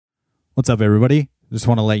What's up, everybody? Just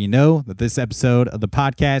want to let you know that this episode of the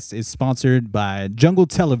podcast is sponsored by Jungle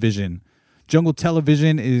Television. Jungle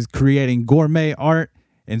Television is creating gourmet art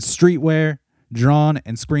and streetwear drawn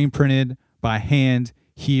and screen printed by hand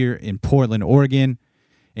here in Portland, Oregon.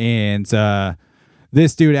 And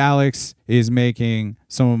this dude, Alex, is making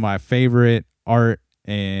some of my favorite art.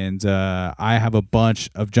 And I have a bunch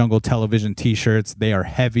of Jungle Television t-shirts. They are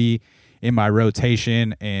heavy in my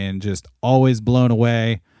rotation and just always blown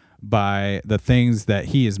away by the things that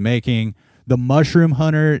he is making. The Mushroom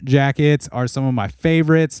Hunter jackets are some of my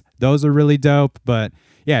favorites. Those are really dope. But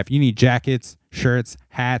yeah, if you need jackets, shirts,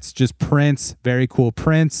 hats, just prints, very cool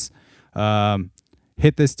prints,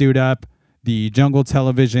 hit this dude up. The Jungle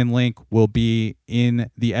Television link will be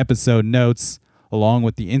in the episode notes along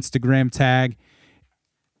with the Instagram tag.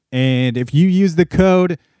 And if you use the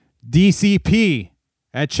code DCP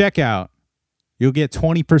at checkout, you'll get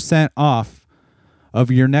 20% off of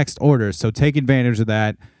your next order. So take advantage of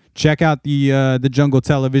that. Check out the Jungle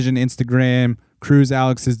Television Instagram, cruise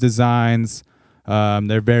Alex's designs.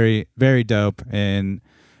 They're very, very dope and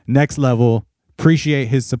next level. Appreciate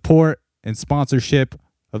his support and sponsorship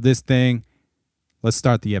of this thing. Let's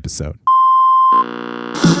start the episode.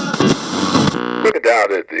 Look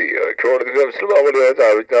down at the corner of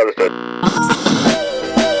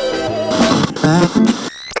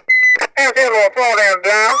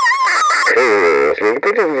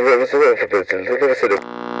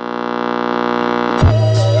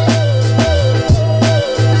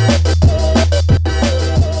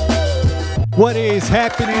What is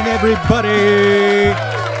happening, everybody?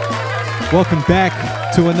 Welcome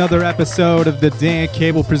back to another episode of the Dan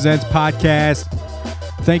Cable Presents podcast.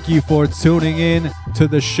 Thank you for tuning in to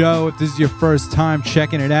the show. If this is your first time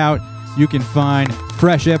checking it out, you can find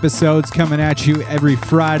fresh episodes coming at you every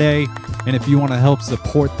Friday. And if you want to help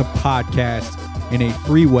support the podcast in a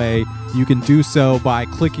free way, you can do so by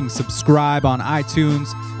clicking subscribe on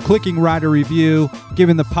iTunes, clicking write a review,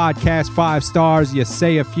 giving the podcast 5 stars. You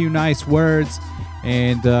say a few nice words,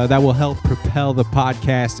 and that will help propel the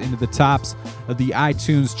podcast into the tops of the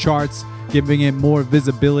iTunes charts, giving it more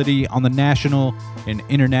visibility on the national and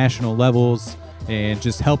international levels, and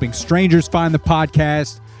just helping strangers find the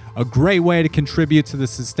podcast. A great way to contribute to the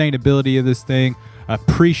sustainability of this thing.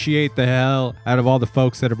 Appreciate the hell out of all the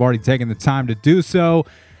folks that have already taken the time to do so.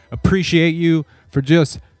 Appreciate you for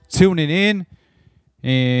just tuning in.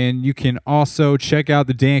 And you can also check out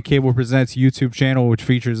the Dan Cable Presents YouTube channel, which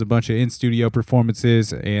features a bunch of in-studio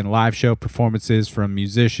performances and live show performances from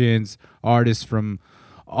musicians, artists from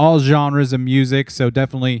all genres of music. So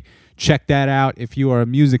definitely check that out if you are a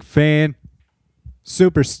music fan.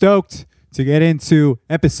 Super stoked to get into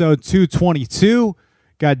episode 222.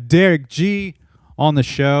 Got Derek G on the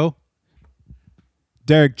show.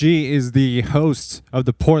 Derek G is the host of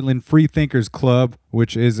the Portland Free Thinkers Club,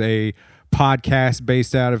 which is a podcast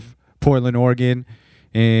based out of Portland, Oregon,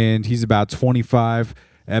 and he's about 25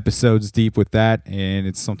 episodes deep with that, and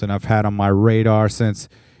it's something I've had on my radar since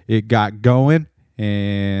it got going,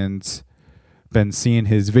 and been seeing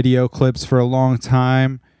his video clips for a long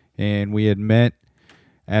time. And we had met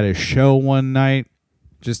at a show one night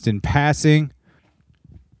just in passing,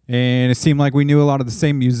 and it seemed like we knew a lot of the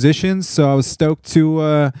same musicians, so I was stoked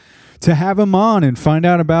to have him on and find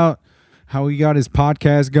out about how he got his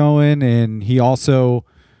podcast going. And he also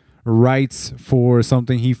writes for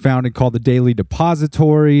something he founded called the Daily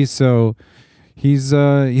Depository, so he's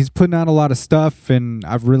putting out a lot of stuff, and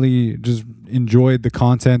I've really just enjoyed the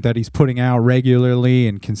content that he's putting out regularly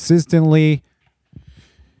and consistently,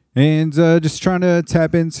 and just trying to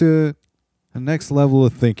tap into a next level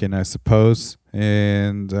of thinking, I suppose.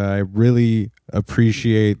 And I really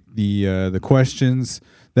appreciate the questions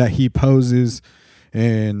that he poses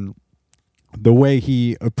and the way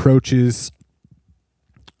he approaches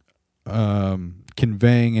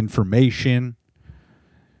conveying information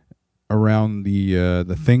around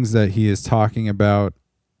the things that he is talking about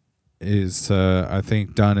is, I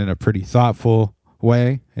think, done in a pretty thoughtful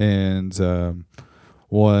way, and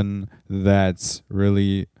one that's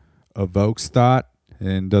really evokes thought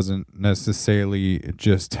and doesn't necessarily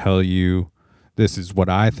just tell you this is what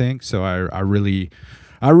I think. So I really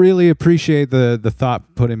appreciate the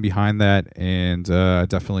thought put in behind that, and I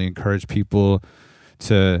definitely encourage people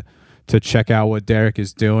to check out what Derek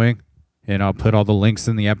is doing. And I'll put all the links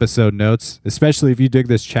in the episode notes, especially if you dig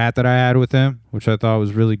this chat that I had with him, which I thought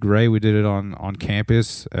was really great. We did it on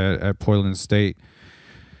campus at Portland State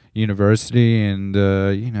University, and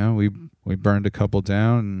we burned a couple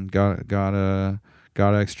down and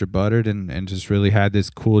got extra buttered and just really had this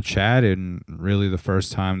cool chat, and really the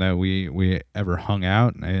first time that we ever hung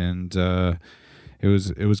out, and it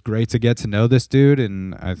was great to get to know this dude,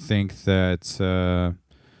 and I think that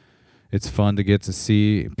it's fun to get to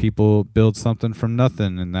see people build something from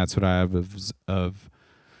nothing, and that's what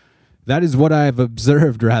that is what I've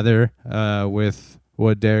observed rather with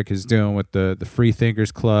what Derek is doing with the Free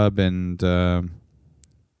Thinkers Club, and I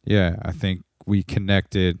think we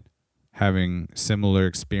connected having similar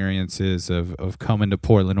experiences of coming to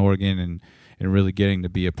Portland, Oregon, and really getting to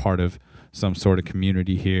be a part of some sort of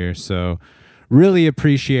community here. So really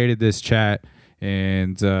appreciated this chat.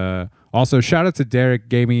 And also shout out to Derek.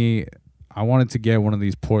 I wanted to get one of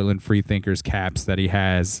these Portland Free Thinkers caps that he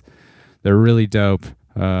has. They're really dope.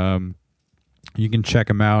 You can check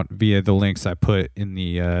them out via the links I put in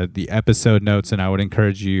the episode notes, and I would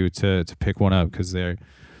encourage you to pick one up because they're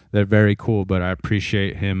very cool. But I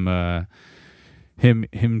appreciate him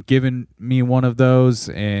giving me one of those,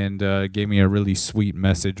 and gave me a really sweet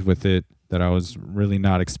message with it that I was really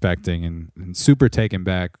not expecting and super taken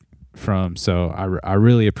back from. So I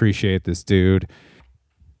really appreciate this dude,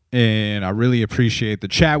 and I really appreciate the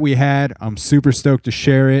chat we had. I'm super stoked to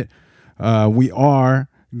share it. We are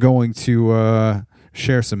going to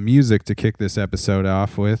share some music to kick this episode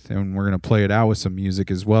off with, and we're going to play it out with some music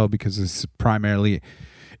as well, because this primarily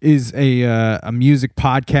is a music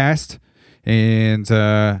podcast. And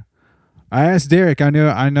I asked Derek, I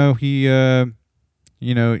know he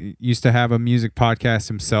used to have a music podcast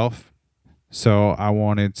himself, so I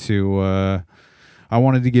wanted to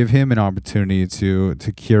give him an opportunity to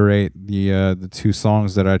curate the two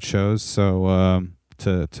songs that I chose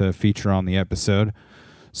to feature on the episode.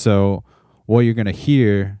 So what you're going to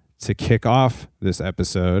hear to kick off this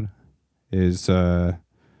episode is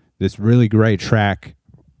this really great track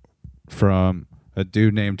from a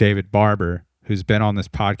dude named David Barber, who's been on this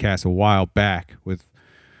podcast a while back with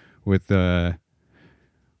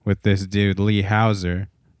this dude Lee Hauser.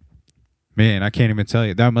 Man, I can't even tell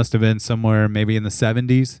you. That must have been somewhere maybe in the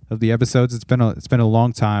 70s of the episodes. It's been a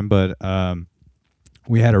long time, but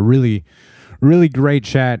we had a really, really great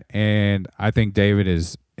chat, and I think David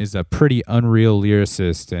is a pretty unreal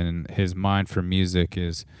lyricist, and his mind for music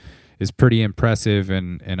is pretty impressive,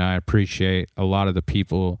 and I appreciate a lot of the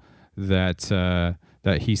people that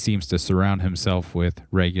he seems to surround himself with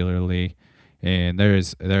regularly. And there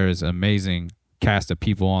is an amazing cast of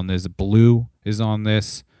people on this. Blue is on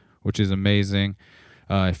this, which is amazing.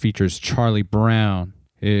 It features Charlie Brown.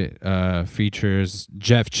 It features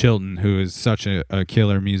Jeff Chilton, who is such a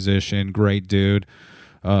killer musician, great dude.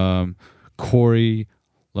 Corey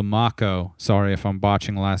Lamaco, sorry if I'm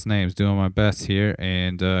botching last names, doing my best here,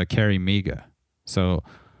 and Carrie Miga. So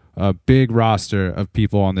a big roster of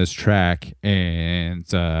people on this track, and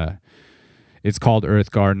it's called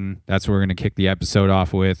Earth Garden. That's what we're going to kick the episode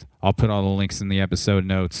off with. I'll put all the links in the episode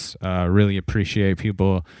notes. Really appreciate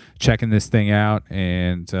people checking this thing out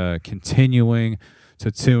and continuing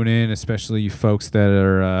to tune in, especially you folks that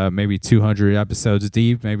are maybe 200 episodes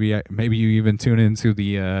deep. Maybe you even tune into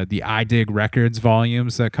the I Dig Records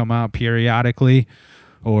volumes that come out periodically,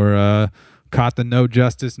 or caught the No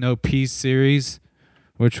Justice, No Peace series,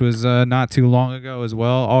 which was not too long ago as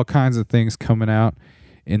well. All kinds of things coming out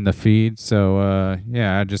in the feed. So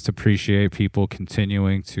I just appreciate people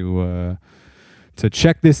continuing to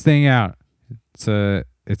check this thing out.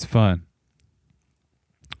 It's fun.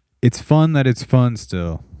 It's fun that it's fun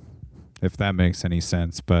still, if that makes any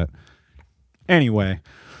sense. But anyway,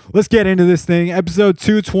 let's get into this thing. Episode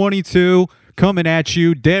 222 coming at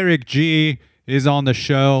you. Derek G is on the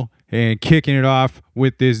show and kicking it off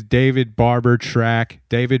with this David Barber track.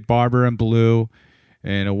 David Barber and Blue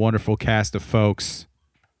and a wonderful cast of folks.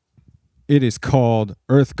 It is called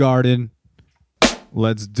Earth Garden.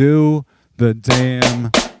 Let's do the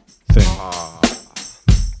damn thing.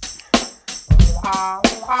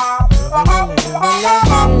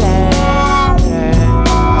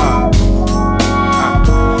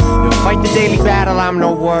 You'll fight the daily battle, I'm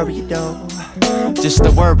no warrior though, just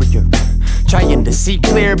a warrior. Trying to see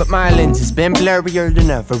clear, but my lens has been blurrier than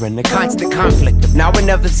ever. And the constant conflict of now and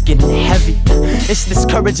ever's getting heavy. It's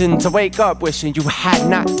discouraging to wake up wishing you had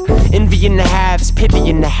not. Envying the haves,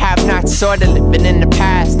 pitying the have-nots. Sorta living in the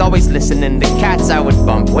past, always listening to cats I would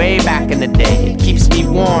bump way back in the day. It keeps me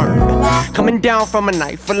warm. Coming down from a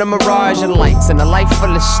night full of mirage and lights, and a life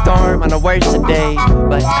full of storm on a worse day.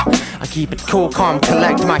 But I keep it cool, calm,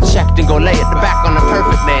 collect my check, then go lay it back on the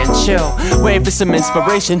perfect day and chill. Wait for some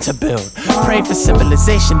inspiration to build. Pray for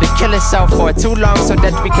civilization to kill itself for too long, so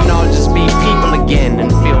that we can all just be people again and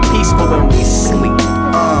feel peaceful when we sleep.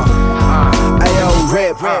 Ayo,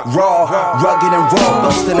 rip, raw, rugged rugged and raw,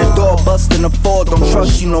 busting the door, busting the fall. Don't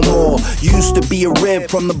trust you no more. You used to be a rib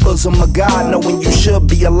from the bosom of God, knowing you should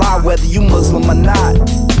be alive, whether you Muslim or not.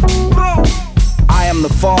 I am the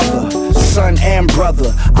father, son and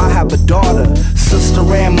brother. I have a daughter, sister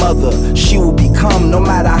and mother. She will become, no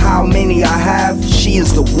matter how many I have, she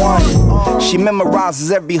is the one. She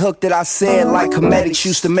memorizes every hook that I said, like comedics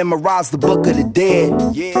used to memorize the book of the dead.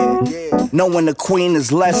 Knowing the queen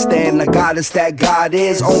is less than the goddess that God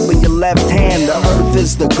is. Open your left hand, the earth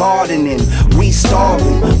is the garden and we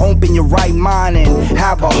starving. Open your right mind and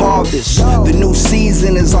have a harvest. The new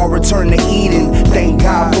season is our return to Eden. Thank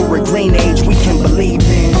God for a green age we can believe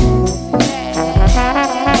in.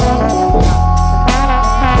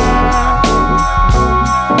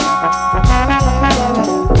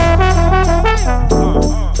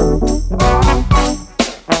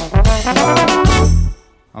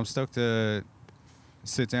 I'm stoked to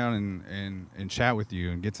sit down and chat with you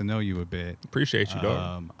and get to know you a bit. Appreciate you,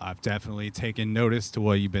 dog. I've definitely taken notice to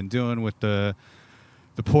what you've been doing with the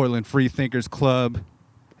Portland Free Thinkers Club,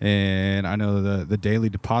 and I know the Daily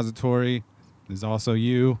Depository is also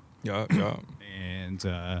you. Yeah. And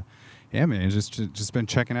yeah, man, just been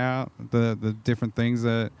checking out the different things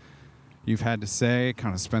that you've had to say.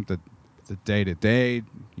 Kind of spent the day to day,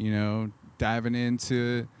 diving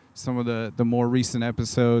into some of the more recent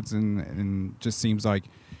episodes, and just seems like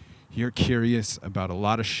you're curious about a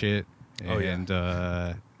lot of shit. And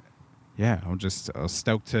I'm just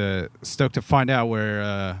stoked to find out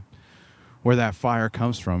where that fire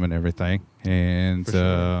comes from and everything. And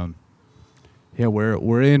For sure.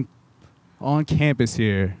 we're on campus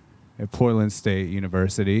here at Portland State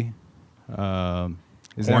University.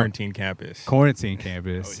 Quarantine campus. Quarantine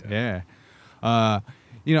campus. Oh, yeah.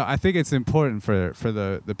 I think it's important for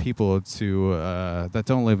the people to that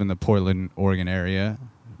don't live in the Portland, Oregon area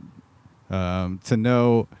to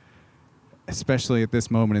know, especially at this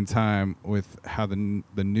moment in time, with how the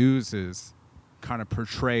news is kind of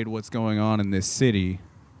portrayed what's going on in this city,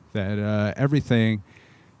 that everything.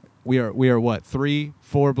 We are what,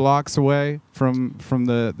 3-4 blocks away from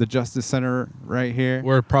the Justice Center right here.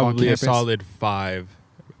 We're probably a campus. solid 5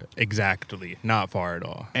 exactly, not far at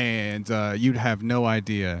all. And you'd have no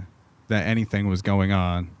idea that anything was going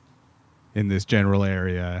on in this general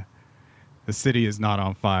area. The city is not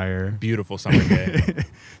on fire. Beautiful summer day.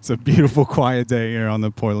 It's a beautiful, quiet day here on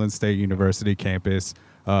the Portland State University campus.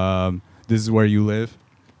 This is where you live,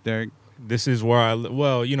 Derek? This is where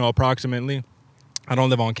approximately. I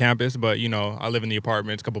don't live on campus, but, I live in the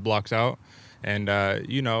apartments a couple blocks out. And,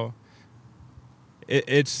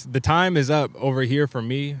 it's the time is up over here for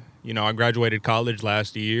me. I graduated college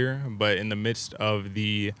last year, but in the midst of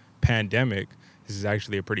the pandemic, this is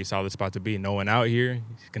actually a pretty solid spot to be. No one out here.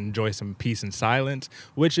 You can enjoy some peace and silence,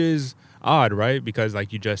 which is odd, right? Because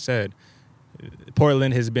like you just said,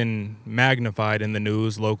 Portland has been magnified in the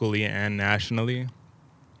news locally and nationally.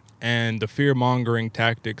 And the fear-mongering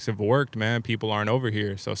tactics have worked, man. People aren't over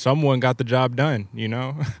here. So someone got the job done,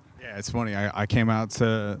 Yeah, it's funny. I came out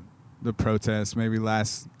to the protest maybe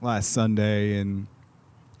last Sunday and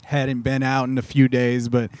hadn't been out in a few days,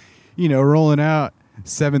 but, rolling out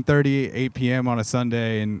 7:30, 8 p.m. on a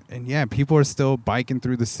Sunday. And yeah, people are still biking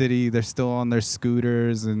through the city. They're still on their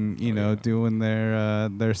scooters and, doing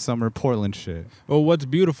their summer Portland shit. Well, what's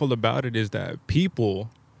beautiful about it is that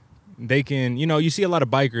people... They can, you see a lot of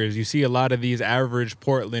bikers. You see a lot of these average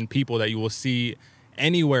Portland people that you will see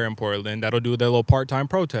anywhere in Portland that'll do their little part-time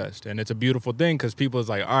protest. And it's a beautiful thing because people is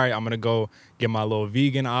like, all right, I'm going to go get my little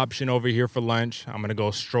vegan option over here for lunch. I'm going to go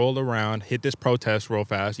stroll around, hit this protest real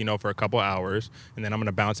fast, for a couple hours. And then I'm going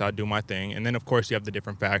to bounce out, do my thing. And then, of course, you have the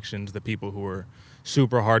different factions, the people who are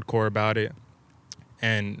super hardcore about it.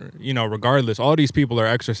 And, regardless, all these people are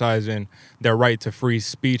exercising their right to free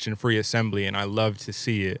speech and free assembly. And I love to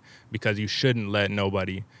see it because you shouldn't let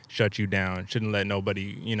nobody shut you down. Shouldn't let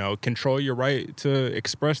nobody, control your right to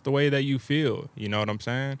express the way that you feel. You know what I'm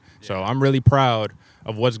saying? Yeah. So I'm really proud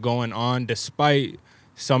of what's going on, despite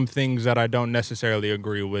some things that I don't necessarily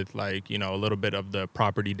agree with, like, a little bit of the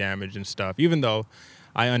property damage and stuff, even though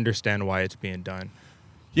I understand why it's being done.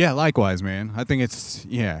 Yeah, likewise, man. I think it's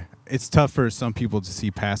tough for some people to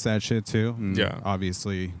see past that shit too. And yeah.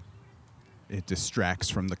 Obviously, it distracts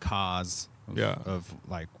from the cause of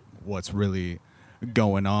like what's really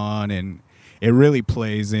going on, and it really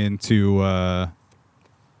plays into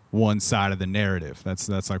one side of the narrative.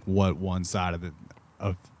 That's like what one side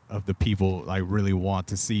of the people like really want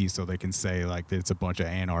to see, so they can say like it's a bunch of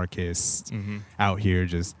anarchists out here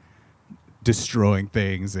just destroying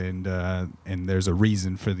things, and there's a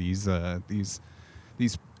reason for these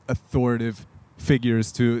authoritative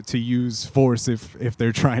figures to use force if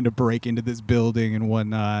they're trying to break into this building and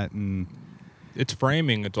whatnot. And it's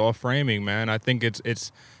framing. It's all framing, man. I think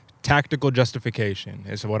it's tactical justification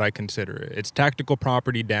is what I consider it. It's tactical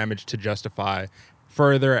property damage to justify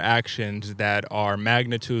further actions that are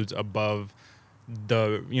magnitudes above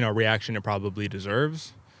the reaction it probably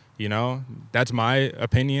deserves. That's my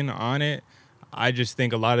opinion on it. I just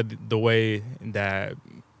think a lot of the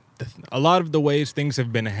ways things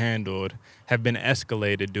have been handled have been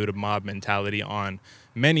escalated due to mob mentality on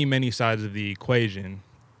many, many sides of the equation.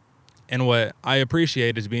 And what I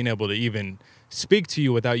appreciate is being able to even speak to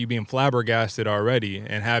you without you being flabbergasted already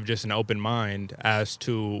and have just an open mind as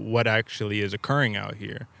to what actually is occurring out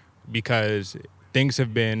here, because things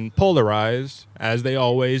have been polarized, as they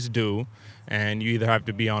always do, and you either have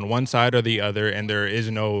to be on one side or the other, and there is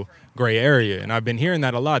no gray area. And I've been hearing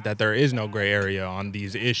that a lot, that there is no gray area on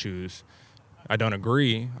these issues. I don't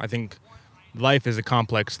agree. I think life is a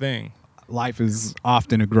complex thing. Life is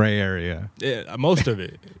often a gray area. Yeah, most of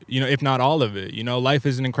it, if not all of it. Life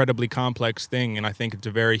is an incredibly complex thing, and I think it's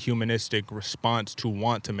a very humanistic response to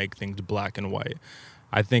want to make things black and white.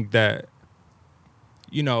 I think that,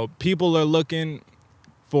 people are looking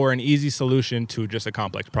for an easy solution to just a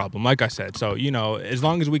complex problem, like I said. So, as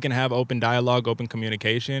long as we can have open dialogue, open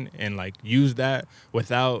communication, and use that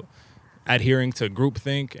without adhering to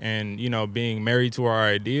groupthink and, being married to our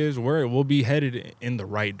ideas, we'll be headed in the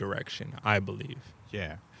right direction, I believe.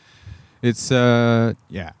 Yeah. It's, I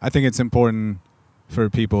think it's important for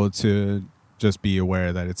people to just be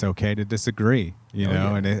aware that it's okay to disagree,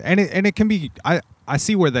 Yeah. and it can be, I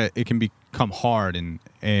see where that it can become hard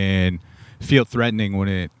and feel threatening when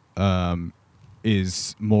it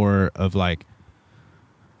is more of a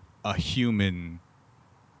human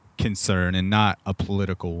concern and not a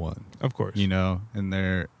political one. Of course. And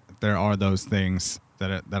there are those things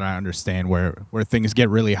that I understand where things get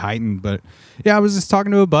really heightened. But yeah, I was just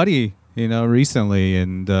talking to a buddy, recently,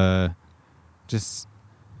 and just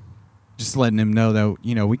letting him know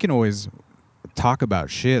that we can always talk about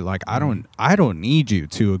shit. I don't need you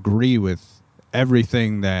to agree with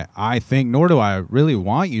everything that I think, nor do I really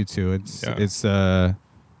want you to. It's I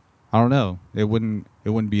don't know. It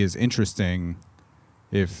wouldn't be as interesting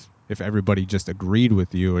if everybody just agreed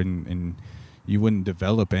with you and you wouldn't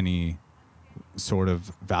develop any sort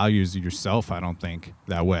of values yourself, I don't think,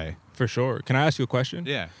 that way. For sure. Can I ask you a question?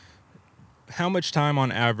 Yeah. How much time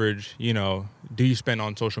on average, do you spend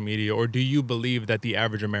on social media, or do you believe that the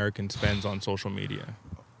average American spends on social media?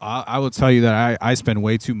 I will tell you that I spend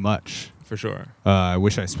way too much. For sure. I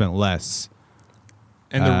wish I spent less.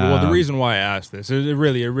 And the reason why I asked this, it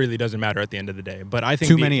really doesn't matter at the end of the day. But I think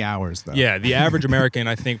too many hours, though. Yeah, the average American,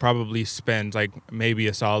 I think, probably spends maybe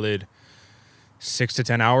a solid 6 to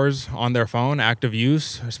 10 hours on their phone, active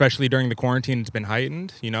use, especially during the quarantine. It's been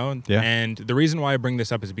heightened, Yeah. And the reason why I bring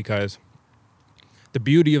this up is because the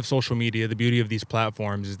beauty of social media, the beauty of these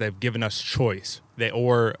platforms is they've given us choice,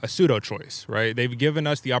 or a pseudo-choice, right? They've given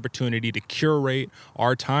us the opportunity to curate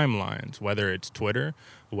our timelines, whether it's Twitter,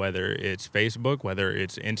 whether it's Facebook, whether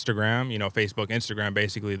it's Instagram. Facebook, Instagram,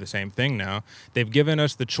 basically the same thing now. They've given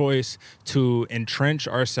us the choice to entrench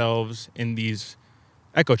ourselves in these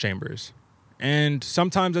echo chambers. And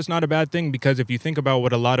sometimes that's not a bad thing, because if you think about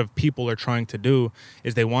what a lot of people are trying to do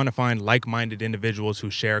is they want to find like-minded individuals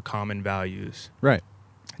who share common values. Right.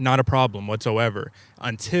 Not a problem whatsoever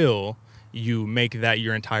until you make that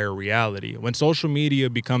your entire reality. When social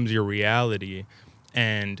media becomes your reality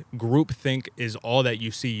and groupthink is all that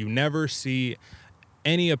you see, you never see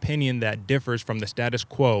any opinion that differs from the status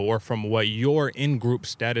quo or from what your in-group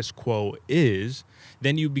status quo is,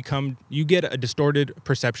 then you get a distorted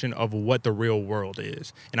perception of what the real world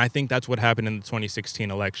is. And I think that's what happened in the 2016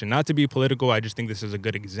 election. Not to be political, I just think this is a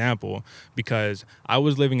good example, because I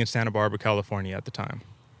was living in Santa Barbara, California at the time.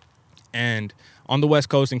 And on the West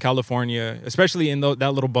Coast in California, especially in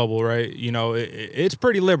that little bubble, right, it's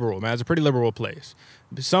pretty liberal, man. It's a pretty liberal place.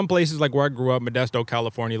 Some places like where I grew up, Modesto,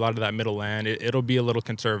 California, a lot of that middle land, it'll be a little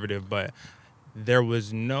conservative, but there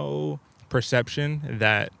was no perception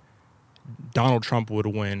that Donald Trump would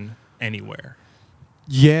win anywhere.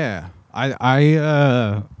 Yeah.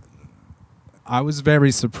 I was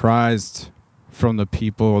very surprised from the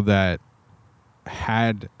people that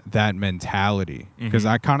had that mentality, because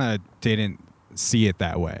I kind of didn't see it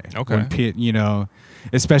that way. Okay. When,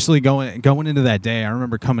 especially going into that day, I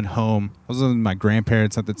remember coming home. I was with my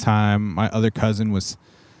grandparents at the time. My other cousin was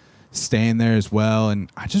staying there as well,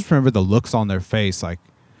 and I just remember the looks on their face,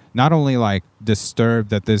 not only disturbed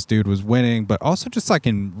that this dude was winning, but also just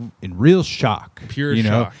in real shock. Pure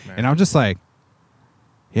shock, man. And I'm just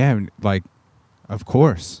yeah, of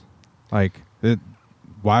course.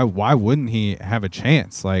 why wouldn't he have a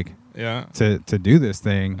chance? Like, Yeah. to do this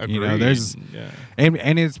thing. Agreed. You know, there's yeah.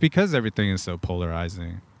 and it's because everything is so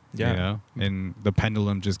polarizing. Yeah. You know, and the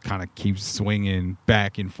pendulum just kind of keeps swinging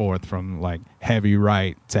back and forth from like heavy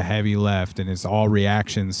right to heavy left, and it's all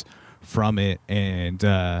reactions from it. And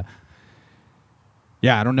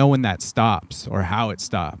yeah, I don't know when that stops or how it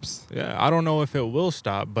stops. Yeah, I don't know if it will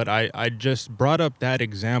stop, but I just brought up that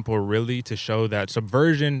example really to show that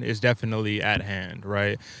subversion is definitely at hand,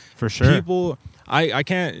 right? For sure. People, I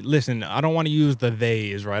can't, listen, I don't want to use the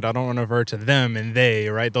theys, right? I don't want to refer to them and they,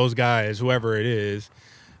 right? Those guys, whoever it is.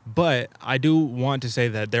 But I do want to say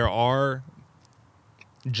that there are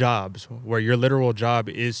jobs where your literal job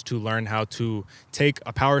is to learn how to take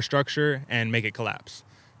a power structure and make it collapse.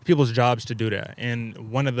 People's jobs to do that. And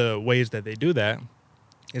one of the ways that they do that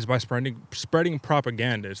is by spreading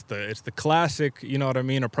propaganda. It's the classic, you know what I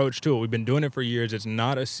mean, approach to it. We've been doing it for years. It's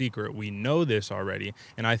not a secret. We know this already.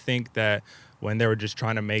 And I think that when they were just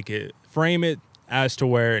trying to frame it as to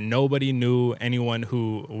where nobody knew anyone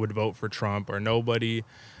who would vote for Trump, or nobody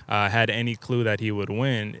had any clue that he would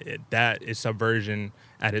win, that is subversion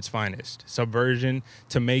at its finest. Subversion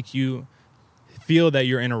to make you feel that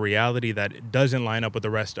you're in a reality that doesn't line up with the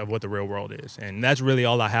rest of what the real world is. And that's really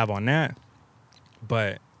all I have on that.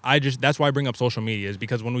 But that's why I bring up social media, is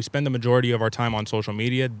because when we spend the majority of our time on social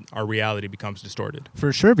media, our reality becomes distorted.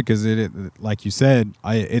 For sure, because it like you said,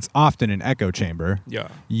 it's often an echo chamber. Yeah.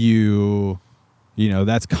 You know,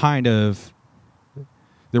 that's kind of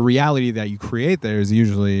the reality that you create there. Is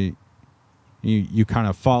usually you kind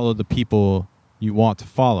of follow the people you want to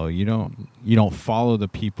follow. You don't follow the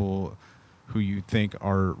people who you think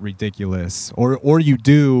are ridiculous, or you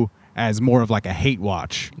do as more of like a hate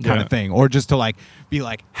watch kind of thing, or just to like be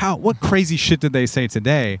like, what crazy shit did they say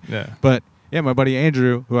today? Yeah. But yeah, my buddy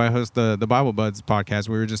Andrew, who I host the Bible Buds podcast,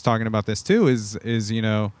 we were just talking about this too, is you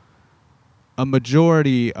know, a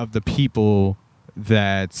majority of the people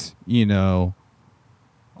that, you know,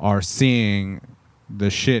 are seeing the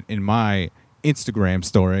shit in my Instagram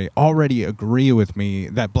story already agree with me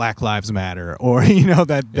that Black Lives Matter, or you know,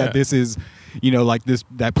 that this is, you know, like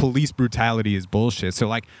that police brutality is bullshit. So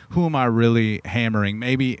like, who am I really hammering?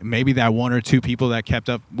 Maybe that one or two people that kept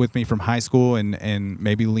up with me from high school and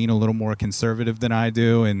maybe lean a little more conservative than I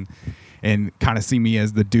do, and kind of see me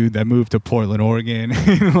as the dude that moved to Portland, Oregon,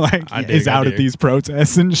 and like is out at these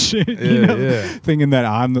protests and shit, you know, thinking that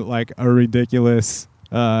I'm like a ridiculous,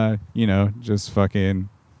 you know, just fucking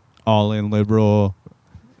all in liberal,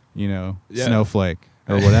 you know, snowflake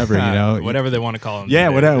or whatever, you know, whatever they want to call them. Yeah,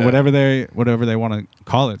 whatever they want to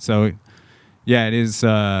call it. So yeah, it is,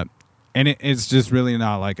 and it's just really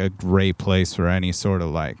not like a great place for any sort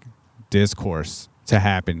of like discourse to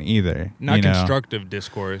happen either. Not constructive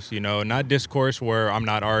discourse, you know, not discourse where I'm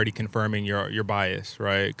not already confirming your bias,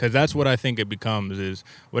 right? Because that's what I think it becomes, is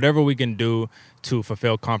whatever we can do to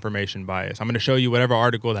fulfill confirmation bias. I'm going to show you whatever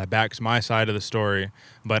article that backs my side of the story,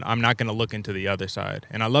 but I'm not going to look into the other side.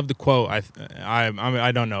 And I love the quote.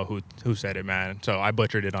 I don't know who said it, man, so I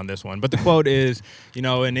butchered it on this one. But the quote is, you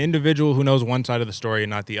know, an individual who knows one side of the story and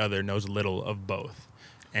not the other knows little of both.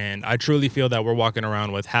 And I truly feel that we're walking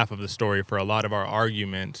around with half of the story for a lot of our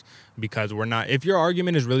arguments, because we're not. If your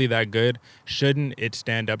argument is really that good, shouldn't it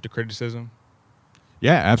stand up to criticism?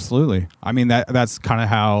 Yeah, absolutely. I mean, that's kind of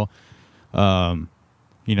how,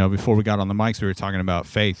 you know, before we got on the mics, we were talking about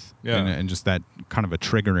faith, and just that kind of a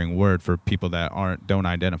triggering word for people that don't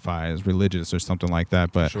identify as religious or something like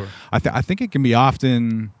that. But sure. I think it can be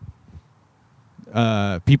often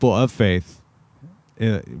people of faith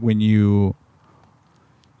when you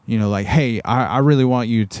know, like, hey, I really want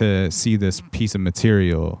you to see this piece of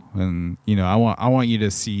material, and you know, I want you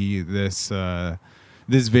to see this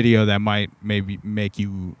this video that might maybe make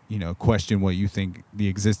you, you know, question what you think the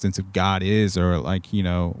existence of God is, or like, you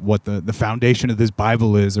know, what the foundation of this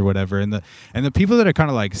Bible is, or whatever. And the people that are kind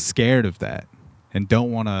of like scared of that and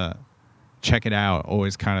don't want to check it out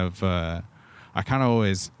always kind of I kind of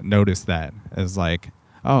always notice that as like,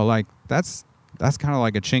 oh, like that's kind of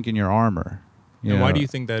like a chink in your armor. And why do you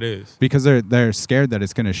think that is? Because they're scared that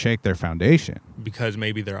it's going to shake their foundation. Because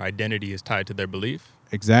maybe their identity is tied to their belief.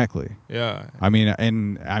 Exactly. Yeah. I mean,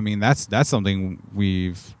 that's something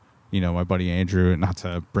we've, you know, my buddy Andrew, not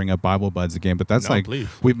to bring up Bible Buds again, but that's please.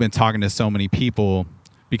 We've been talking to so many people,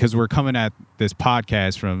 because we're coming at this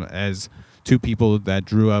podcast from as two people that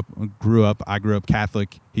grew up. I grew up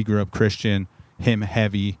Catholic. He grew up Christian. Him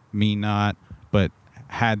heavy, me not, but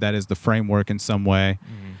had that as the framework in some way.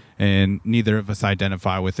 Mm-hmm. and neither of us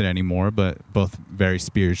identify with it anymore, but both very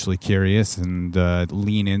spiritually curious and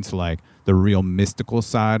lean into like the real mystical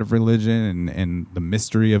side of religion and the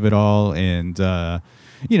mystery of it all, and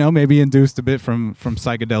maybe induced a bit from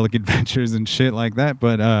psychedelic adventures and shit like that.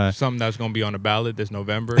 But something that's going to be on the ballot this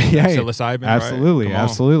November. Yeah, psilocybin. absolutely, right?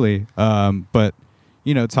 absolutely. But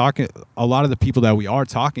talking, a lot of the people that we are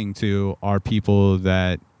talking to are people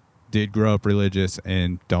that did grow up religious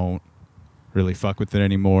and don't really fuck with it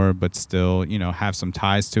anymore, but still, have some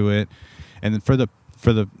ties to it. And then for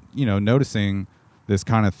the noticing this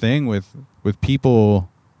kind of thing with people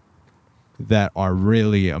that are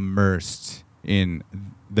really immersed in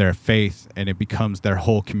their faith, and it becomes their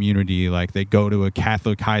whole community. Like they go to a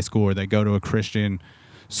Catholic high school or they go to a Christian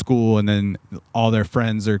school, and then all their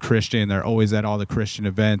friends are Christian. They're always at all the Christian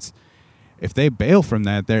events. If they bail from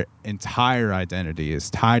that, their entire identity is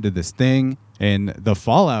tied to this thing, and the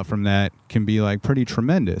fallout from that can be like pretty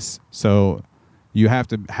tremendous. So you have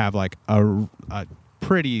to have like a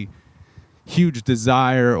pretty huge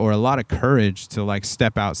desire or a lot of courage to like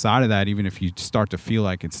step outside of that, even if you start to feel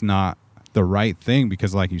like it's not the right thing,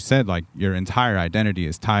 because like you said, like your entire identity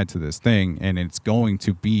is tied to this thing, and it's going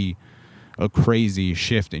to be a crazy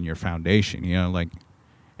shift in your foundation. Like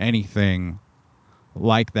anything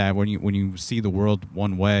like that, when you see the world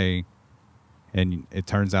one way and it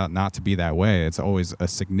turns out not to be that way, it's always a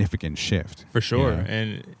significant shift. For sure.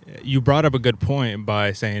 And you brought up a good point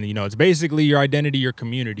by saying, it's basically your identity, your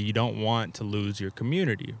community. You don't want to lose your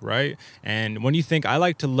community, right? And when you think, I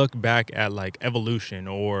like to look back at like evolution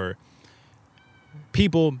or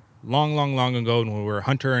people long ago when we were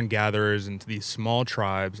hunter and gatherers into these small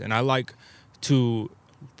tribes. And I like to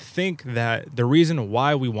think that the reason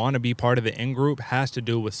why we want to be part of the in-group has to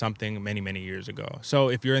do with something many years ago. So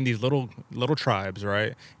if you're in these little tribes,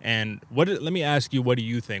 right? And let me ask you, what do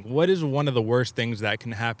you think? What is one of the worst things that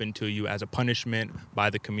can happen to you as a punishment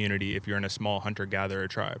by the community if you're in a small hunter-gatherer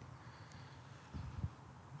tribe?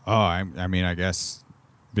 Oh, I mean, I guess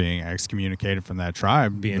being excommunicated from that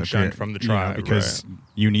tribe. Being shunned from the tribe, because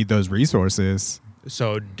you need those resources.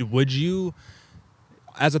 So would you,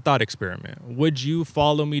 as a thought experiment, would you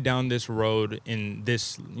follow me down this road in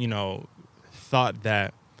this, thought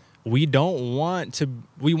that we want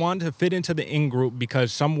to fit into the in-group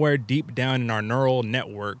because somewhere deep down in our neural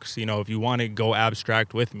networks, if you want to go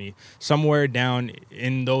abstract with me, somewhere down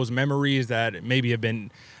in those memories that maybe have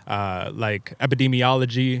been like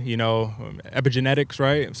epidemiology, epigenetics,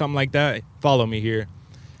 right? Something like that. Follow me here.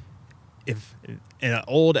 If an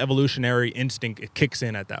old evolutionary instinct kicks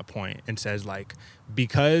in at that point and says like,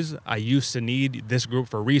 because I used to need this group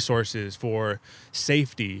for resources, for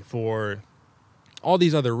safety, for all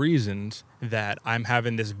these other reasons, that I'm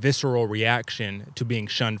having this visceral reaction to being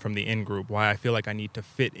shunned from the in-group, why I feel like I need to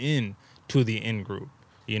fit in to the in-group,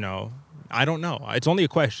 I don't know. It's only a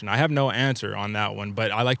question. I have no answer on that one,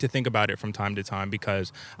 but I like to think about it from time to time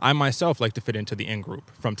because I myself like to fit into the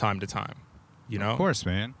in-group from time to time, Of course,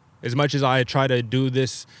 man. As much as I try to do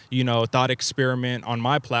this, thought experiment on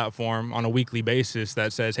my platform on a weekly basis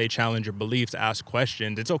that says, hey, challenge your beliefs, ask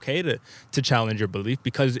questions. It's okay to challenge your belief,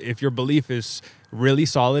 because if your belief is really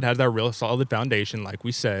solid, has that real solid foundation, like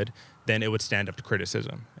we said, then it would stand up to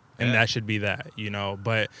criticism. And that should be that,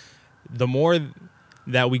 But the more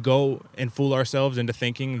that we go and fool ourselves into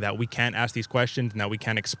thinking that we can't ask these questions and that we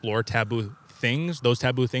can't explore taboo things, those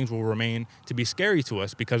taboo things will remain to be scary to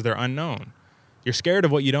us because they're unknown. You're scared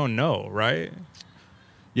of what you don't know, right?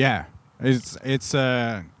 Yeah, it's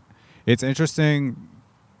interesting.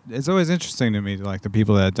 It's always interesting to me, like the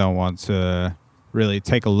people that don't want to really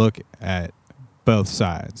take a look at both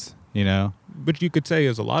sides, But you could say,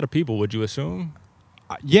 as a lot of people, would you assume?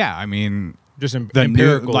 Yeah, I mean, just the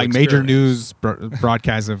empirical, like major news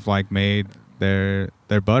broadcasts have like made their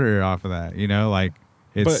butter off of that, Like,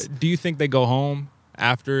 it's. But do you think they go home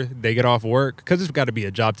after they get off work? Because it's got to be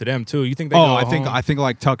a job to them too. You think they go home? I think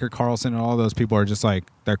like Tucker Carlson and all those people are just like,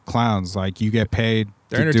 they're clowns. Like, you get paid.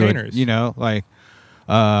 They're to entertainers. Do it, like,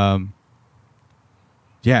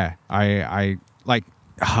 yeah. I like.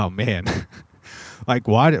 Oh man. Like,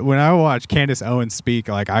 when I watch Candace Owens speak,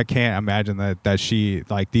 like, I can't imagine that she,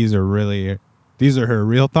 like, these are her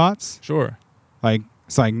real thoughts. Sure. Like,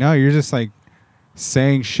 it's like, no, you're just like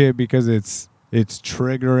saying shit because it's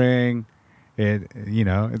triggering.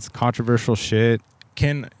 It's controversial shit.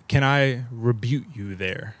 Can I rebuke you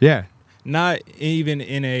there? Yeah. Not even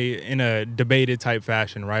in a debated type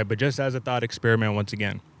fashion, right? But just as a thought experiment once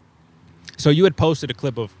again. So you had posted a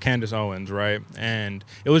clip of Candace Owens, right? And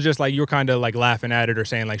it was just like you were kind of like laughing at it or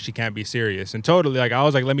saying like she can't be serious. And totally, like, I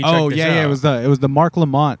was like, let me check this out. It was the Mark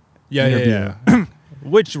Lamont interview. Yeah.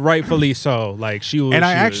 which rightfully so. Like she was. And I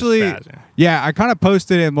she was actually, spazzing. yeah, I kind of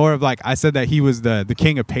posted it more of like I said that he was the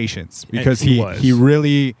king of patience because he was. he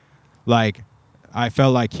really like I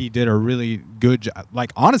felt like he did a really good job.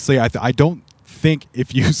 Like honestly, I don't think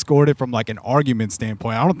if you scored it from like an argument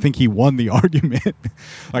standpoint, I don't think he won the argument.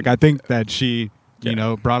 Like I think that she, you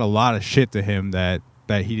know, brought a lot of shit to him that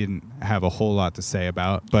he didn't have a whole lot to say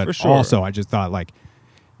about. But For sure. also, I just thought like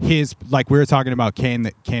his, like we were talking about,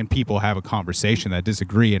 can people have a conversation that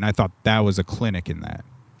disagree? And I thought that was a clinic in that.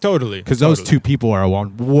 Totally. Because those two people are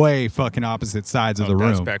on way fucking opposite sides of the that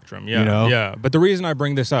room. spectrum. Yeah. You know? Yeah. But the reason I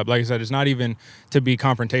bring this up, like I said, is not even to be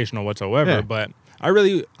confrontational whatsoever, Yeah. but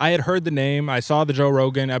I had heard the name. I saw the Joe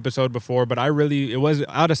Rogan episode before, but it was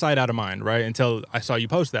out of sight, out of mind, right? Until I saw you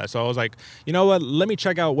post that. So I was like, you know what? Let me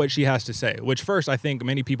check out what she has to say. Which first, I think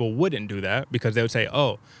many people wouldn't do that because they would say,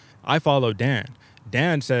 oh, I follow Dan.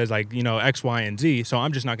 Dan says like, you know, X, Y, and Z. So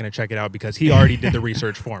I'm just not going to check it out because he already did the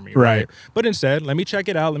research for me. Right. But instead, let me check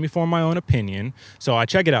it out. Let me form my own opinion. So I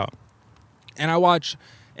check it out and I watch.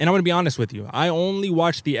 And I'm going to be honest with you. I only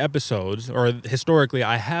watched the episodes, or historically,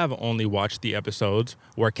 I have only watched the episodes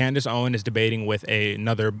where Candace Owen is debating with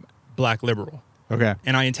another black liberal. Okay.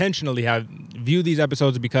 And I intentionally have viewed these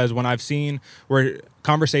episodes because when I've seen where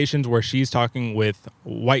conversations where she's talking with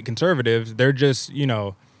white conservatives, they're just, you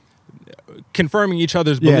know, confirming each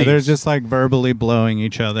other's beliefs. Yeah, they're just like verbally blowing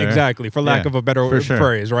each other. Exactly, for lack Yeah, of a better for sure.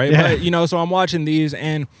 phrase, right? Yeah. But you know, so I'm watching these,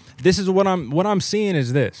 and this is what I'm seeing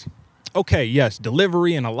is this. Okay, yes,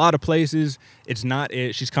 delivery in a lot of places, it's not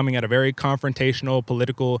it. She's coming at a very confrontational,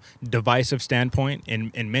 political, divisive standpoint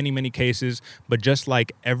in many, many cases. But just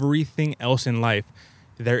like everything else in life,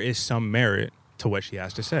 there is some merit to what she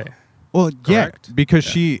has to say. Well, Correct? yeah,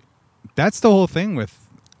 because that's the whole thing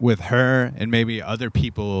with her and maybe other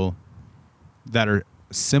people that are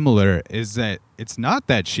similar is that it's not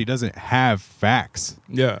that she doesn't have facts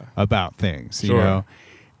Yeah. about things, you Sure. know?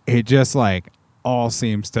 It just like all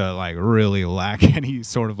seems to like really lack any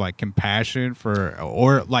sort of like compassion for,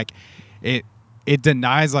 or like it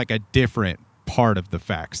denies like a different part of the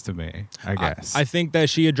facts to me, I guess. I think that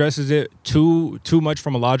she addresses it too much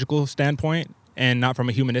from a logical standpoint and not from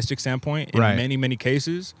a humanistic standpoint in Right. many, many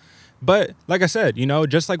cases. But like I said, you know,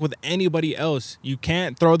 just like with anybody else, you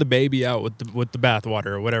can't throw the baby out with the bathwater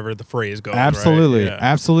or whatever the phrase goes. Absolutely. Right? Yeah.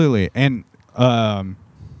 Absolutely. And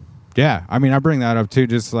yeah, I mean, I bring that up too,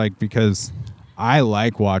 just like because I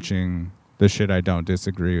like watching the shit I don't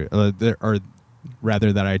disagree with, or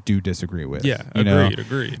rather that I do disagree with. Yeah, you know?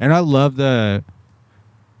 agreed. And I love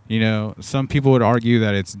you know, some people would argue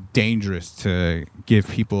that it's dangerous to give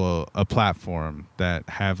people a platform that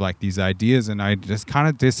have like these ideas, and I just kind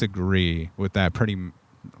of disagree with that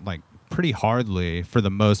pretty hardly for the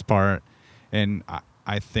most part. And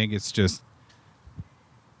I think it's just,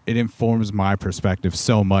 it informs my perspective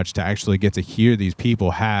so much to actually get to hear these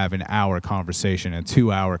people have an hour conversation, a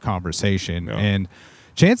 2-hour conversation. Yeah. And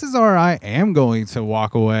chances are I am going to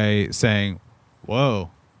walk away saying, whoa,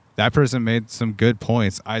 that person made some good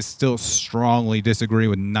points. I still strongly disagree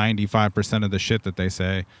with 95% of the shit that they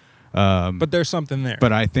say. But there's something there.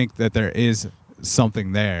 But I think that there is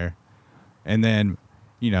something there. And then,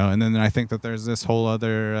 you know, and then I think that there's this whole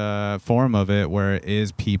other form of it where it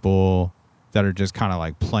is people that are just kind of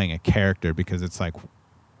like playing a character because it's like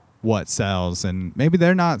what sells, and maybe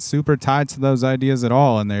they're not super tied to those ideas at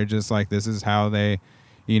all, and they're just like, this is how they,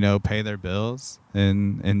 you know, pay their bills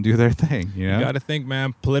and do their thing, you know? You got to think,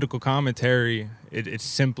 man, political commentary, it's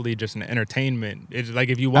simply just an entertainment. It's like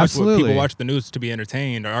if you watch what Absolutely. people watch the news to be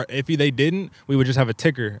entertained, or if they didn't, we would just have a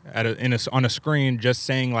ticker on a screen just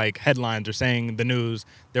saying like headlines or saying the news.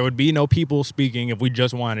 There would be no people speaking if we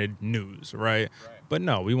just wanted news, right? But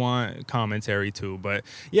no, we want commentary too. But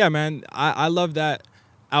yeah, man, I love that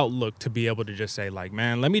outlook to be able to just say like,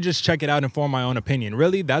 man, let me just check it out and form my own opinion.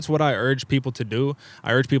 Really, that's what I urge people to do.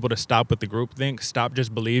 I urge people to stop with the groupthink. Stop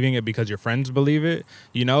just believing it because your friends believe it,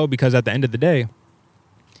 you know, because at the end of the day,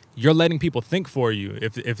 you're letting people think for you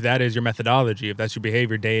if that is your methodology, if that's your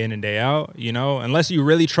behavior day in and day out, you know, unless you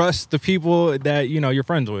really trust the people that, you know, you're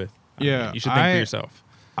friends with. Yeah, You should think for yourself.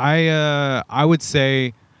 I would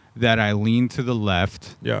say that I lean to the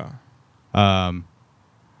left. Yeah.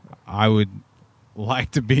 I would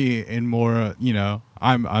like to be in more, you know,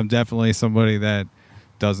 I'm definitely somebody that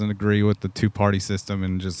doesn't agree with the two-party system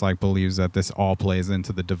and just like believes that this all plays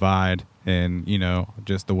into the divide and, you know,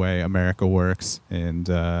 just the way America works. And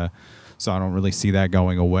so I don't really see that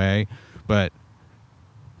going away. But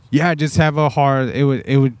yeah, I just have a hard,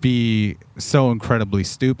 it would be so incredibly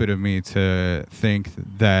stupid of me to think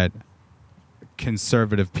that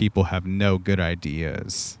conservative people have no good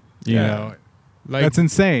ideas, you Yeah. know? Like, That's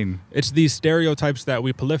insane. it's these stereotypes that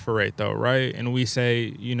we proliferate, though, right? And we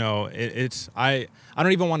say, you know, I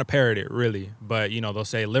don't even want to parrot it, really, but, you know, they'll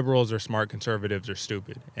say liberals are smart, conservatives are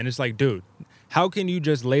stupid. And it's like, dude, how can you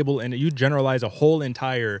just label and you generalize a whole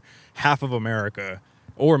entire half of America,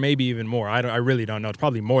 or maybe even more? I really don't know. It's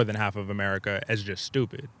probably more than half of America as just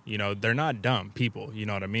stupid. You know, they're not dumb people. You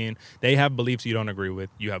know what I mean? They have beliefs you don't agree with.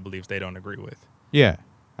 You have beliefs they don't agree with. Yeah,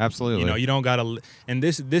 absolutely. You know, you don't gotta. And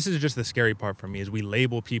this is just the scary part for me is we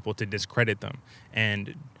label people to discredit them.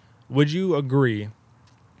 And would you agree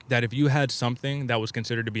that if you had something that was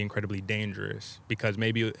considered to be incredibly dangerous because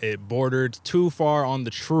maybe it bordered too far on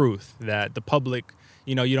the truth, that the public,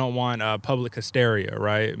 you know, you don't want public hysteria,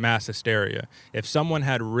 right? Mass hysteria. If someone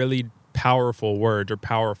had really powerful words or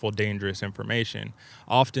powerful dangerous information,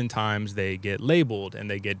 oftentimes they get labeled and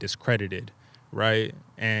they get discredited, right?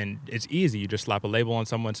 And it's easy. You just slap a label on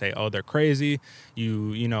someone, say, oh, they're crazy.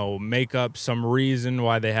 You know, make up some reason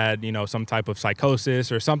why they had, you know, some type of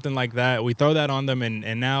psychosis or something like that. We throw that on them,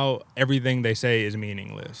 and now everything they say is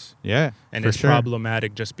meaningless. Yeah, And for it's sure.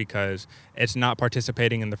 problematic just because it's not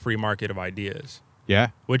participating in the free market of ideas, Yeah,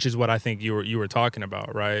 which is what I think you were talking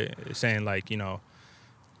about, right? Saying, like, you know,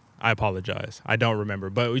 I apologize, I don't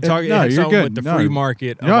remember, but we talk no, it's you're something good. with the No. free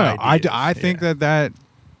market of no, ideas. I think Yeah.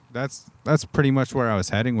 that's pretty much where I was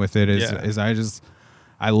heading with it. Yeah. Is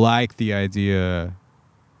I like the idea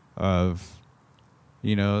of,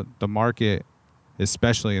 you know, the market,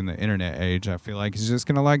 especially in the internet age. I feel like it's just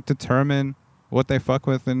gonna like determine what they fuck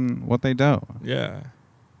with and what they don't. Yeah.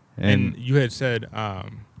 And you had said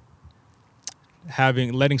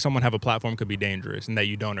letting someone have a platform could be dangerous and that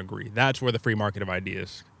you don't agree. That's where the free market of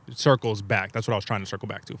ideas circles back. That's what I was trying to circle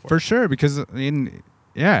back to for sure, because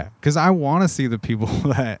because I want to see the people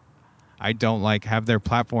that I don't like have their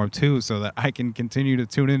platform too, so that I can continue to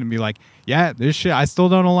tune in and be like, yeah, this shit, I still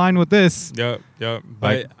don't align with this. Yep.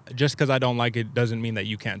 But just because I don't like it doesn't mean that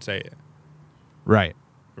you can't say it. Right.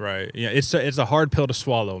 Right. Yeah, it's a hard pill to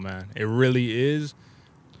swallow, man. It really is,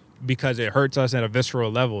 because it hurts us at a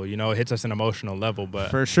visceral level. You know, it hits us an emotional level.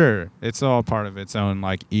 But For sure. It's all part of its own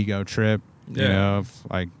like ego trip. You Yeah. know,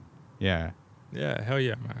 of, like, yeah. yeah, hell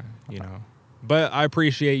yeah, man. You know. But I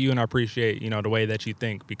appreciate you, and I appreciate, you know, the way that you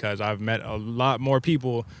think, because I've met a lot more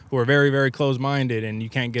people who are very, very close-minded, and you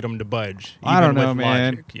can't get them to budge. I even don't know, with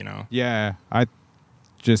man. Logic, you know. Yeah. I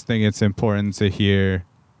just think it's important to hear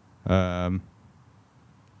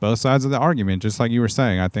both sides of the argument, just like you were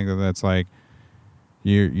saying. I think that's like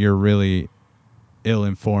you're really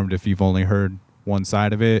ill-informed if you've only heard one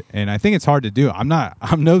side of it, and I think it's hard to do.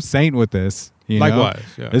 I'm no saint with this. You know? Likewise,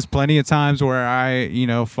 yeah. There's plenty of times where I, you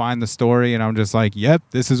know, find the story and I'm just like, yep,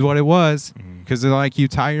 this is what it was. Because like you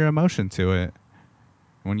tie your emotion to it.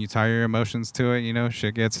 When you tie your emotions to it, you know,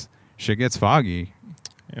 shit gets foggy.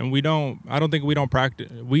 And we don't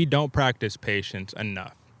practice patience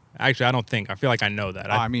enough. Actually, I feel like I know that.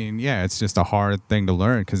 I mean, yeah, it's just a hard thing to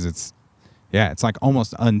learn because it's like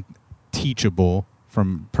almost unteachable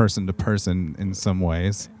from person to person in some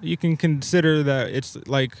ways. You can consider that it's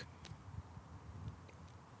like,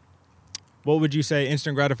 what would you say,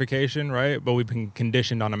 instant gratification, right? But we've been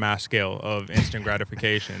conditioned on a mass scale of instant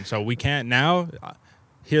gratification. So we can't now,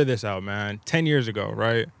 hear this out, man. 10 years ago,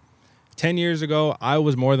 right? 10 years ago, I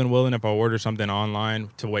was more than willing, if I order something online,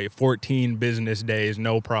 to wait 14 business days,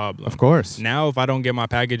 no problem. Of course. Now, if I don't get my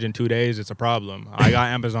package in 2 days, it's a problem. I got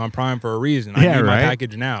Amazon Prime for a reason. I Yeah, need my right?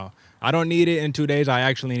 package now. I don't need it in 2 days. I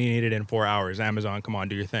actually need it in 4 hours. Amazon, come on,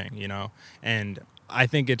 do your thing, you know? And I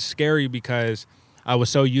think it's scary because I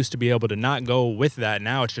was so used to be able to not go with that.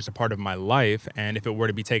 Now it's just a part of my life. And if it were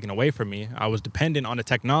to be taken away from me, I was dependent on a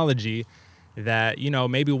technology that, you know,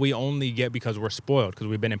 maybe we only get because we're spoiled, because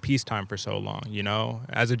we've been in peacetime for so long, you know?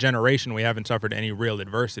 As a generation, we haven't suffered any real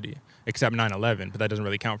adversity except 9/11, but that doesn't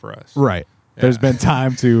really count for us. Right. Yeah. There's been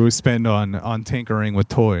time to spend on tinkering with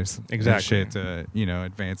toys. and Exactly. shit to, you know,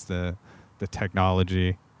 advance the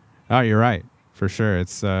technology. Oh, you're right. For sure.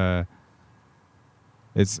 It's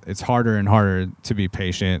harder and harder to be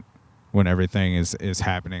patient when everything is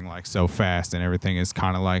happening like so fast and everything is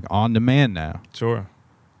kind of like on demand now. Sure.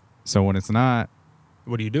 So when it's not,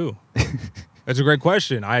 What do you do? That's a great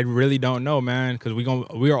question. I really don't know, man, because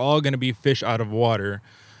we are all going to be fish out of water.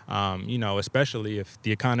 You know, especially if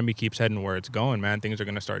the economy keeps heading where it's going, man, things are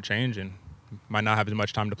going to start changing. Might not have as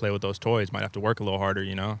much time to play with those toys. Might have to work a little harder,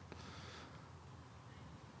 you know.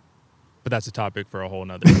 But that's a topic for a whole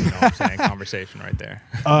nother, you know what I'm saying, conversation right there.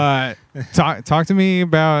 talk to me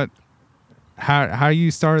about how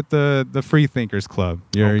you started the Free Thinkers Club,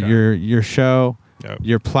 your show.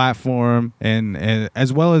 your platform, and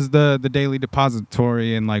as well as the Daily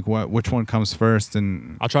Depository, and like which one comes first.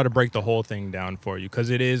 And I'll try to break the whole thing down for you because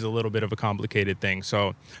it is a little bit of a complicated thing.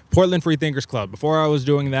 So Portland Free Thinkers Club, before I was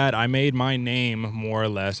doing that, I made my name more or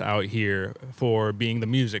less out here for being the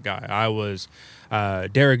music guy. I was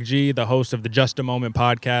Derek G, the host of the Just a Moment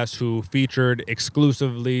podcast, who featured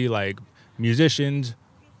exclusively like musicians,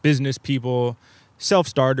 business people,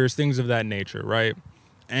 self-starters, things of that nature, right?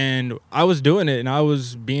 And I was doing it and I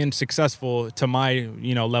was being successful to my,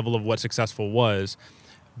 level of what successful was.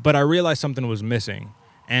 But I realized something was missing.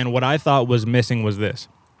 And what I thought was missing was this.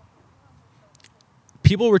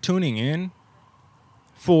 People were tuning in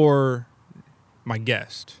for my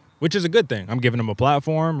guest, which is a good thing. I'm giving them a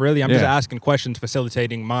platform. Really, I'm just asking questions,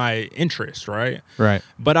 facilitating my interest, right? Right.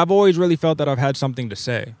 But I've always really felt that I've had something to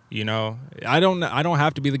say, I don't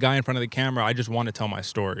have to be the guy in front of the camera. I just want to tell my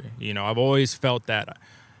story. I've always felt that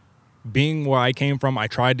being where I came from, I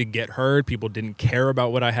tried to get heard. People didn't care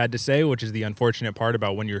about what I had to say, which is the unfortunate part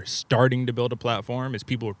about when you're starting to build a platform, is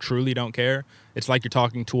people truly don't care. It's like you're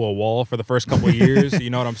talking to a wall for the first couple of years. You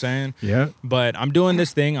know what I'm saying? Yeah. But I'm doing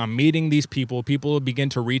this thing. I'm meeting these people. People begin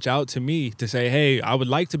to reach out to me to say, hey, I would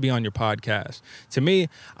like to be on your podcast. To me,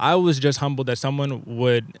 I was just humbled that someone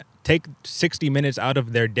would take 60 minutes out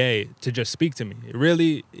of their day to just speak to me. It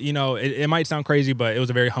really, it might sound crazy, but it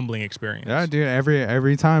was a very humbling experience. Yeah, dude,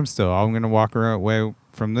 every time still. I'm going to walk away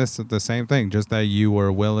from this with the same thing, just that you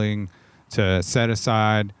were willing to set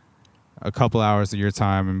aside a couple hours of your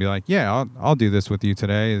time and be like, yeah, I'll do this with you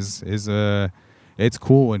today. It's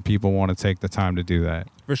cool when people want to take the time to do that.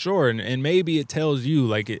 For sure. And maybe it tells you,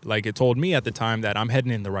 like it told me at the time, that I'm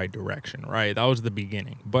heading in the right direction, right? That was the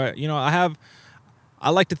beginning. But, I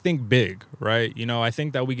like to think big, right? I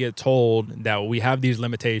think that we get told that we have these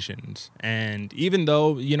limitations. And even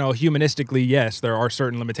though, humanistically, yes, there are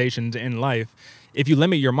certain limitations in life, if you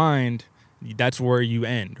limit your mind, that's where you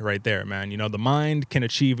end right there, man. The mind can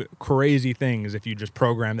achieve crazy things if you just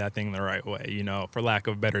program that thing the right way, for lack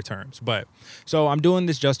of better terms. But so I'm doing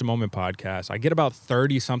this Just a Moment podcast. I get about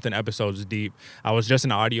 30 something episodes deep. I was just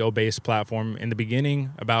an audio based platform in the beginning.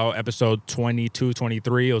 About episode 22,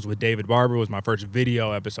 23, it was with David Barber. It was my first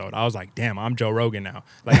video episode. I was like, damn, I'm Joe Rogan now.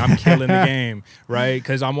 Like, I'm killing the game, right?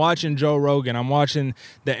 Because I'm watching Joe Rogan. I'm watching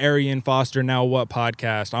the Arian Foster Now What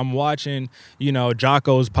podcast. I'm watching,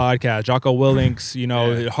 Jocko's podcast, Jocko Willink's,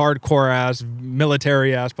 hardcore ass,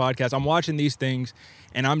 military ass podcast. I'm watching these things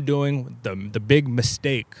and I'm doing the big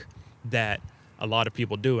mistake that a lot of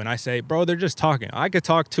people do. And I say, bro, they're just talking. I could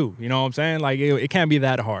talk too. You know what I'm saying? Like, it can't be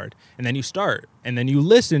that hard. And then you start and then you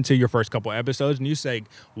listen to your first couple episodes and you say,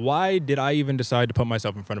 why did I even decide to put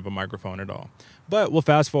myself in front of a microphone at all? But we'll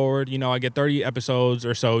fast forward. I get 30 episodes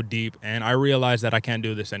or so deep and I realize that I can't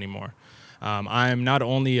do this anymore. I'm not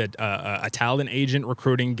only a talent agent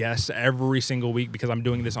recruiting guests every single week because I'm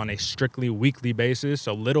doing this on a strictly weekly basis,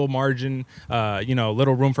 so little margin,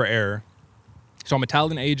 little room for error. So I'm a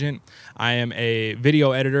talent agent. I am a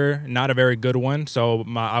video editor, not a very good one. So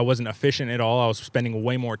I wasn't efficient at all. I was spending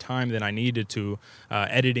way more time than I needed to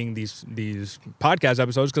editing these podcast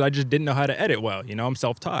episodes because I just didn't know how to edit well. I'm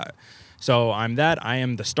self-taught. So I'm that. I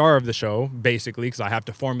am the star of the show, basically, because I have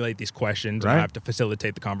to formulate these questions. Right. And I have to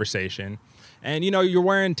facilitate the conversation. And, you're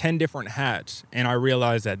wearing 10 different hats. And I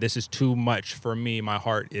realized that this is too much for me. My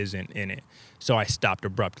heart isn't in it. So I stopped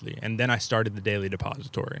abruptly. And then I started the Daily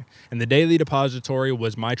Depository. And the Daily Depository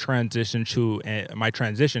was my transition to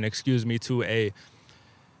a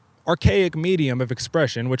archaic medium of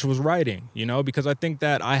expression, which was writing, because I think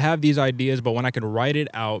that I have these ideas, but when I could write it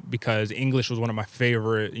out, because English was one of my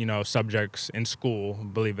favorite, subjects in school,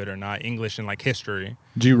 believe it or not, English and like history.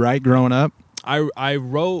 Did you write growing up? I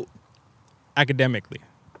wrote academically.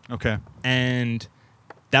 Okay. And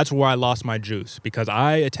that's where I lost my juice because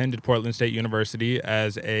I attended Portland State University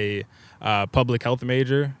as a public health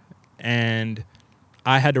major and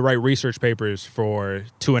I had to write research papers for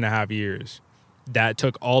 2.5 years. That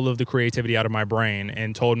took all of the creativity out of my brain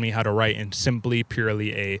and told me how to write in simply,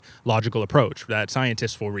 purely a logical approach that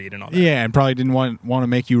scientists will read and all that. Yeah, and probably didn't want to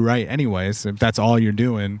make you write anyways, if that's all you're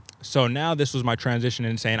doing. So now this was my transition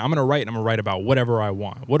in saying, I'm going to write and I'm going to write about whatever I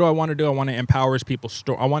want. What do I want to do? I want to empower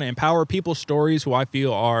people's stories who I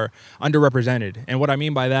feel are underrepresented. And what I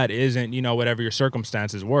mean by that isn't, whatever your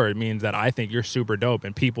circumstances were. It means that I think you're super dope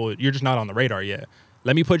and you're just not on the radar yet.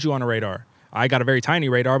 Let me put you on a radar. I got a very tiny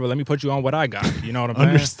radar, but let me put you on what I got. You know what I'm saying?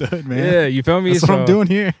 Understood, man. Yeah, you feel me? That's what I'm doing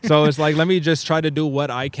here. So it's like, let me just try to do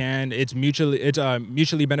what I can. It's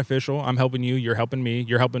mutually beneficial. I'm helping you. You're helping me.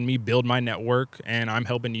 You're helping me build my network, and I'm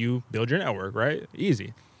helping you build your network, right?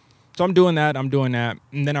 Easy. So I'm doing that,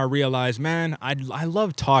 and then I realized, man, I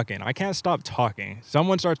love talking. I can't stop talking.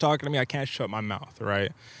 Someone starts talking to me, I can't shut my mouth,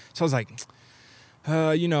 right? So I was like,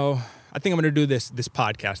 you know, I think I'm gonna do this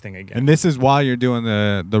podcast thing again. And this is while you're doing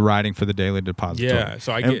the writing for the Daily Depository. Yeah.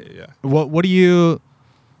 So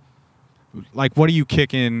What do you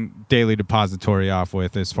kicking Daily Depository off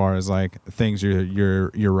with as far as like things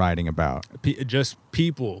you're writing about? Just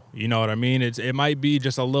people, you know what I mean? It might be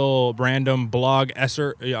just a little random blog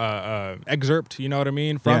excerpt, you know what I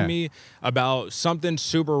mean, from me about something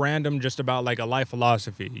super random, just about like a life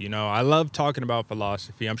philosophy. You know, I love talking about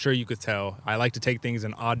philosophy. I'm sure you could tell. I like to take things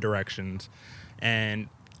in odd directions, and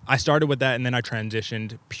I started with that, and then I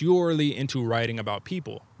transitioned purely into writing about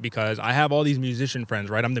people because I have all these musician friends,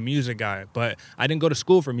 right? I'm the music guy, but I didn't go to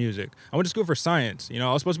school for music. I went to school for science. You know,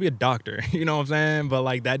 I was supposed to be a doctor, you know what I'm saying? But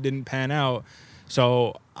like that didn't pan out.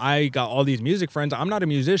 So I got all these music friends. I'm not a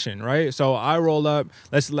musician, right? So I roll up.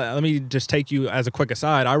 Let me just take you as a quick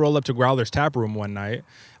aside. I roll up to Growler's Tap Room one night.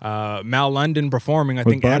 Mal London performing. I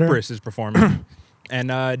think butter? Empress is performing. And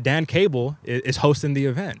Dan Cable is hosting the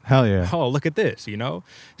event. Hell yeah. Oh, look at this, you know?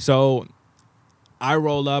 So I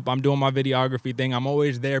roll up. I'm doing my videography thing. I'm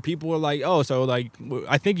always there. People were like, oh, so like,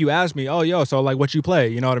 I think you asked me, oh, yo, so like what you play?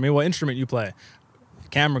 You know what I mean? What instrument you play?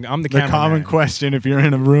 I'm the camera. The common question if you're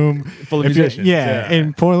in a room full of musicians.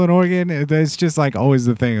 In Portland, Oregon, it's just like always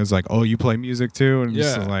the thing. It's like, oh, you play music too? And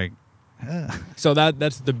it's just like... So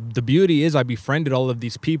that's the beauty is I befriended all of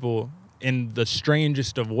these people in the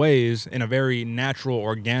strangest of ways, in a very natural,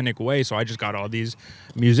 organic way. So I just got all these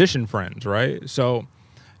musician friends, right? So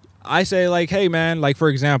I say like, hey man, like for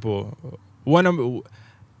example, one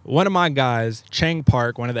of my guys, Chang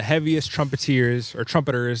Park, one of the heaviest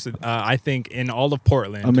trumpeters, I think in all of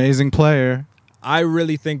Portland. Amazing player. I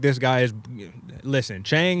really think this guy is... Listen,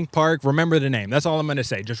 Chang Park, remember the name. That's all I'm going to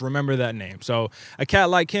say. Just remember that name. So a cat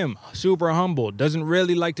like him, super humble, doesn't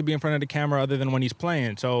really like to be in front of the camera other than when he's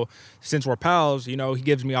playing. So since we're pals, you know, he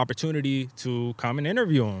gives me opportunity to come and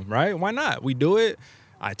interview him, right? Why not? We do it.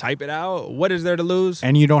 I type it out. What is there to lose?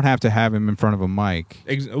 And you don't have to have him in front of a mic.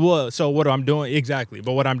 So what I'm doing, exactly.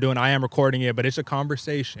 But what I'm doing, I am recording it, but it's a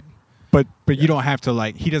conversation. But you don't have to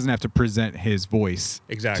like, he doesn't have to present his voice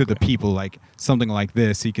to the people. Like something like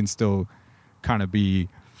this, he can still kind of be...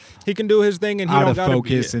 He can do his thing and he out don't of gotta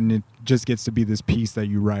focus, and it just gets to be this piece that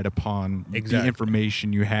you write upon the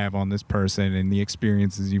information you have on this person and the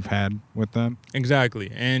experiences you've had with them.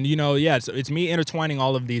 Exactly. And you know, it's me intertwining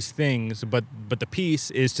all of these things, but the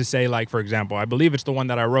piece is to say, like, for example, I believe it's the one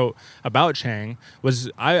that I wrote about Chang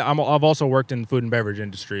was I've also worked in the food and beverage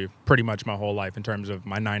industry pretty much my whole life in terms of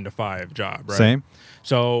my 9-to-5 job, right? Same.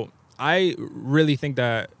 So I really think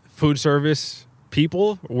that food service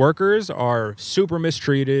workers are super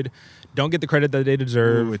mistreated, don't get the credit that they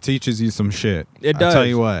deserve. Ooh, it teaches you some shit. It does. I'll tell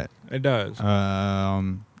you what. It does.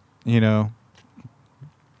 You know,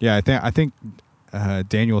 yeah, I think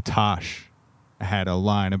Daniel Tosh had a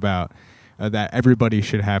line about that everybody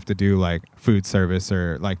should have to do like food service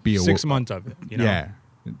or like be 6 months of it, you know? Yeah,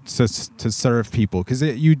 to serve people, because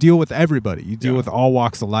you deal with everybody. You deal with all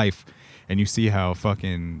walks of life. And you see how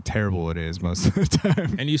fucking terrible it is most of the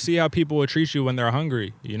time. And you see how people will treat you when they're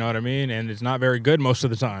hungry. You know what I mean? And it's not very good most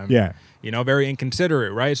of the time. Yeah. You know, very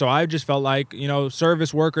inconsiderate, right? So I just felt like, you know,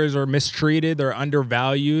 service workers are mistreated. They're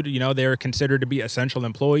undervalued. You know, they're considered to be essential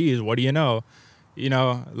employees. What do you know? You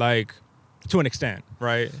know, like, to an extent,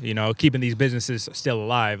 right? You know, keeping these businesses still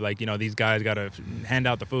alive. Like, you know, these guys got to hand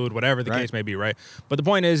out the food, whatever the case may be, right? But the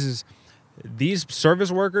point is these service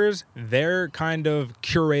workers, they're kind of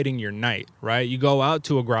curating your night, right? You go out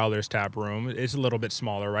to a Growler's Tap Room. It's a little bit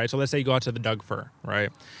smaller, right? So let's say you go out to the Doug Fir, right?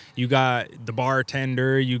 You got the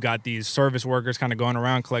bartender. You got these service workers kind of going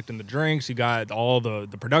around collecting the drinks. You got all the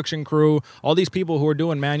production crew, all these people who are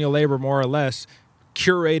doing manual labor more or less,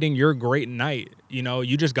 curating your great night. You know,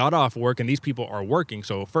 you just got off work and these people are working.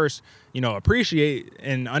 So first, you know, appreciate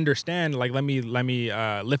and understand, like, let me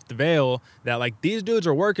lift the veil that like these dudes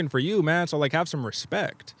are working for you, man. So like have some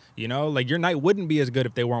respect, you know, like your night wouldn't be as good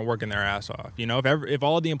if they weren't working their ass off. You know, if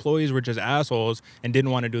all the employees were just assholes and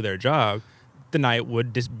didn't want to do their job, the night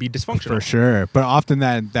would be dysfunctional. For sure. But often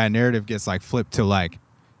that narrative gets like flipped to like,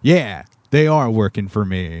 yeah, they are working for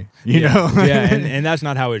me, you know? Yeah, and that's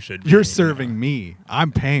not how it should be. You're serving me.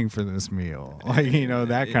 I'm paying for this meal. Like, you know,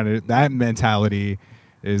 that mentality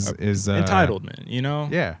is entitlement, you know?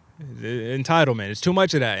 Yeah. Entitlement. It's too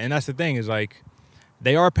much of that. And that's the thing is like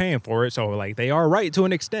they are paying for it. So like they are right to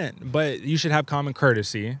an extent, but you should have common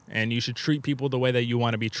courtesy and you should treat people the way that you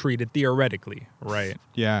want to be treated theoretically, right?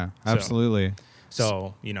 Yeah, absolutely.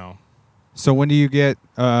 So, you know. So when do you get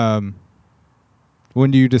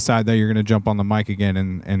when do you decide that you're going to jump on the mic again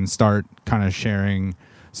and start kind of sharing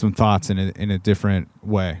some thoughts in a different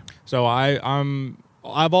way? So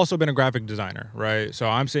I've also been a graphic designer, right? So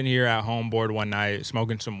I'm sitting here at home bored one night,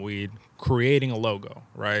 smoking some weed, creating a logo,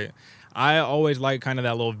 right? I always like kind of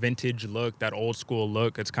that little vintage look, that old school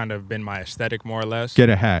look. It's kind of been my aesthetic more or less. Get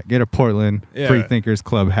a hat. Get a Portland Free Thinkers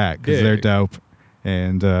Club hat because they're dope.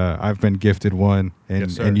 And I've been gifted one, and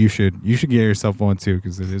Yes, sir. and you should get yourself one too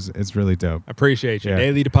because it's really dope. Appreciate you. Yeah.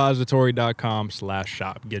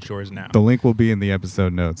 dailydepository.com/shop. Get yours now. The link will be in the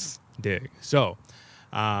episode notes. Dig. So,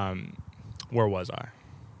 where was I?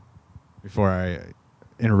 Before I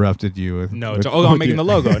interrupted you with No, with, I'm with making your- the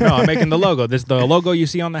logo. No, I'm making the logo. This is the logo you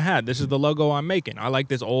see on the hat. This is the logo I'm making. I like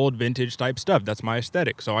this old vintage type stuff. That's my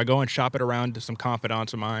aesthetic. So I go and shop it around to some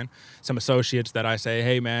confidants of mine, some associates that I say,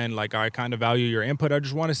 hey man, like I kind of value your input. I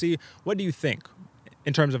just want to see, what do you think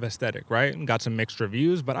in terms of aesthetic, right? And got some mixed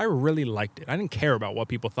reviews, but I really liked it. I didn't care about what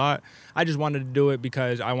people thought. I just wanted to do it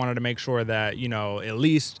because I wanted to make sure that, you know, at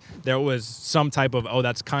least there was some type of, oh,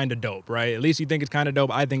 that's kind of dope, right? At least you think it's kind of dope.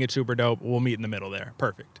 I think it's super dope. We'll meet in the middle there.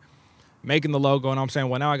 Perfect. Making the logo, and I'm saying,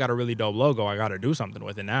 well, now I got a really dope logo. I got to do something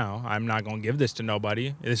with it now. I'm not going to give this to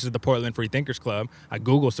nobody. This is the Portland Free Thinkers Club. I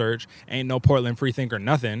Google search, ain't no Portland Free Thinker,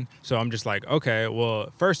 nothing. So I'm just like, okay,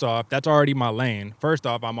 well, first off, that's already my lane. First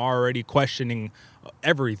off, I'm already questioning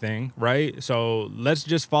everything, right? So let's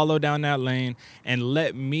just follow down that lane and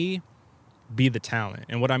let me be the talent.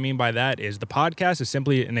 And what I mean by that is the podcast is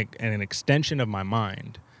simply an extension of my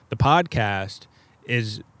mind. The podcast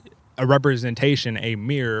is a representation, a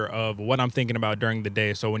mirror of what I'm thinking about during the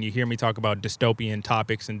day. So when you hear me talk about dystopian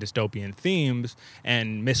topics and dystopian themes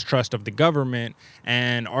and mistrust of the government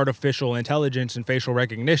and artificial intelligence and facial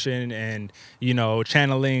recognition and, you know,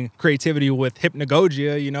 channeling creativity with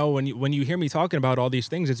hypnagogia, you know, when you hear me talking about all these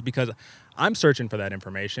things, it's because I'm searching for that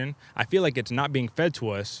information. I feel like it's not being fed to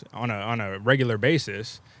us on a regular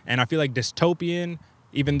basis. And I feel like dystopian,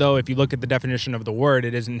 even though if you look at the definition of the word,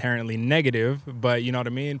 it is inherently negative, but you know what I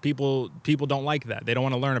mean? People don't like that. They don't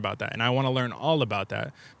want to learn about that. And I want to learn all about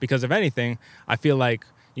that because if anything, I feel like,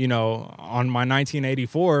 you know, on my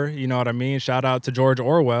 1984, you know what I mean? Shout out to George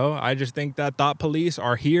Orwell. I just think that thought police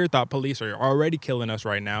are here. Thought police are already killing us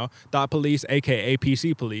right now. Thought police, AKA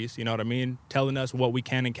PC police, you know what I mean? Telling us what we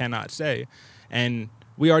can and cannot say. And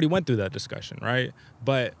we already went through that discussion, right?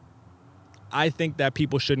 But I think that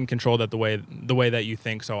people shouldn't control that the way that you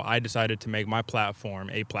think. So I decided to make my platform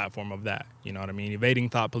a platform of that. You know what I mean? Evading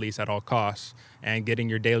thought police at all costs and getting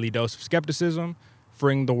your daily dose of skepticism,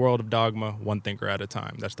 freeing the world of dogma, one thinker at a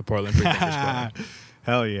time. That's the Portland Free Thinkers Club.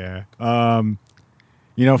 Hell yeah.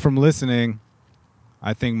 You know, from listening,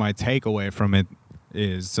 I think my takeaway from it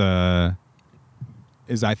is I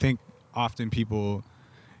think often people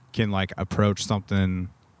can like approach something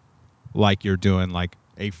like you're doing, like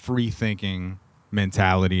a free thinking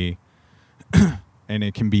mentality, and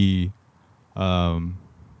it can be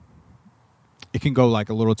it can go like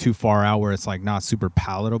a little too far out where it's like not super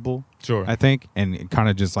palatable. Sure. I think, and it kind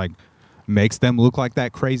of just like makes them look like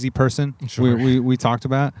that crazy person Sure. we talked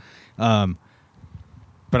about.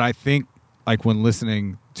 But I think like when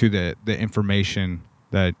listening to the information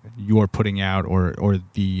that you're putting out or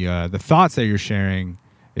the thoughts that you're sharing,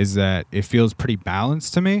 is that it feels pretty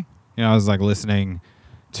balanced to me. You know, I was like listening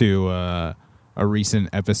to a recent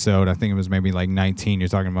episode. I think it was maybe like 19. You're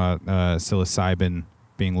talking about psilocybin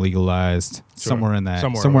being legalized, Sure. somewhere in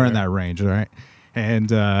Somewhere in there. that range, right? And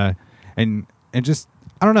just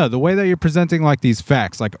I don't know, the way that you're presenting like these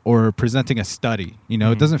facts, like or presenting a study. You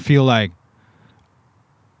know, it doesn't feel like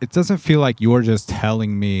you're just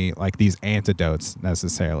telling me like these antidotes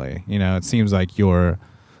necessarily. You know, it seems like you're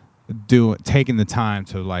taking the time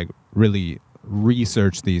to like really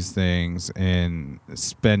research these things and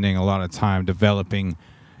spending a lot of time developing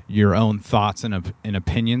your own thoughts and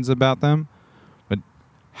opinions about them. But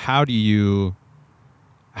how are you,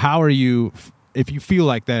 if you feel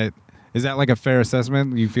like that, is that like a fair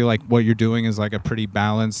assessment? You feel like what you're doing is like a pretty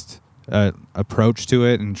balanced approach to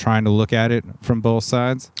it and trying to look at it from both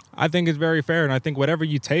sides? I think it's very fair, and I think whatever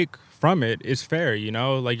you take from it is fair, you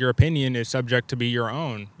know? Like, your opinion is subject to be your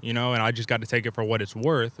own, you know, and I just got to take it for what it's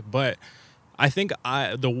worth. But I think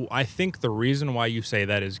the reason why you say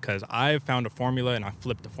that is because I've found a formula, and I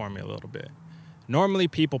flipped the formula a little bit. Normally,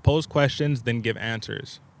 people pose questions, then give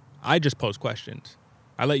answers. I just pose questions.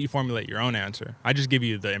 I let you formulate your own answer. I just give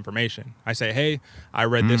you the information. I say, hey, I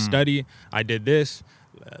read this study. I did this.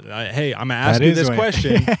 Hey, I'm going to ask you this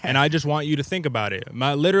question, and I just want you to think about it.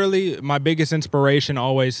 My biggest inspiration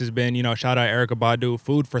always has been, you know, shout out Erykah Badu,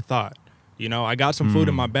 food for thought. You know, I got some food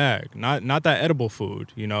in my bag, not that edible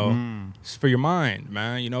food, you know, it's for your mind,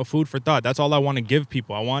 man, you know, food for thought. That's all I want to give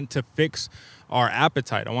people. I want to fix our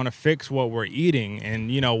appetite. I want to fix what we're eating. And,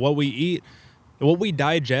 you know, what we eat, what we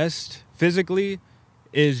digest physically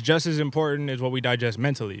is just as important as what we digest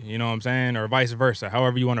mentally, you know what I'm saying? Or vice versa,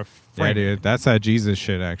 however you want to frame Yeah, dude, that's that Jesus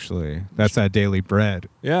shit, actually. That's that daily bread.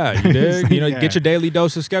 Yeah, you dig? You know, Yeah. get your daily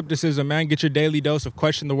dose of skepticism, man. Get your daily dose of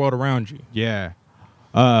question the world around you. Yeah.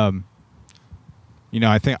 You know,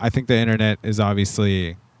 I think the internet is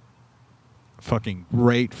obviously fucking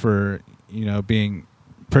great for, you know, being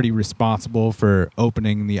pretty responsible for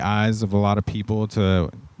opening the eyes of a lot of people to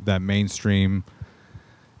that mainstream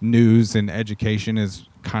news and education has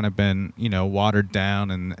kind of been, you know, watered down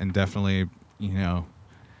and definitely, you know,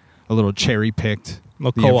 a little cherry picked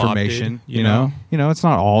the Co-opted, information, you know. You know, it's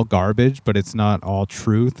not all garbage, but it's not all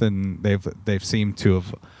truth, and they've seemed to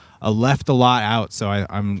have left a lot out. So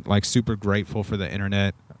I'm like super grateful for the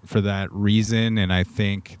internet for that reason, and I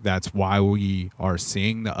think that's why we are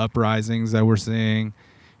seeing the uprisings that we're seeing,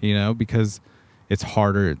 you know, because it's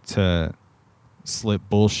harder to slip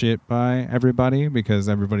bullshit by everybody because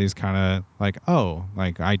everybody's kind of like, oh,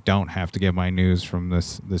 like I don't have to get my news from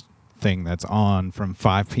this thing that's on from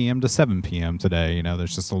 5 p.m. to 7 p.m. today. You know,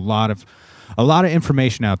 there's just a lot of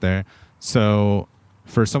information out there. So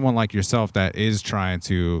for someone like yourself that is trying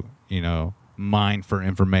to, you know, mine for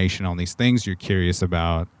information on these things you're curious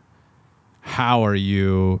about, how are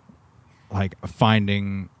you like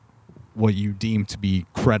finding what you deem to be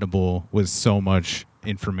credible with so much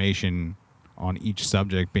information on each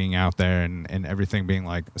subject being out there and everything being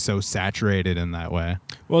like so saturated in that way?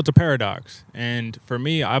 Well, it's a paradox. And for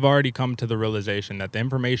me, I've already come to the realization that the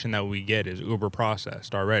information that we get is uber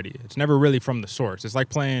processed already. It's never really from the source. It's like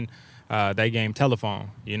playing that game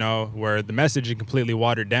Telephone, you know, where the message is completely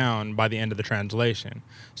watered down by the end of the translation.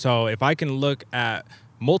 So if I can look at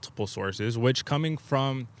multiple sources, which coming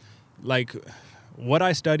from like what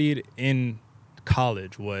I studied in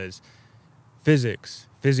college was physics,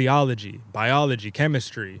 physiology, biology,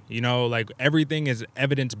 chemistry, you know, like everything is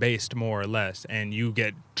evidence-based more or less. And you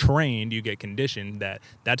get trained, you get conditioned that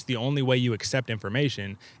that's the only way you accept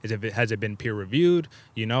information is if it has it been peer reviewed,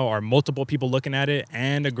 you know, are multiple people looking at it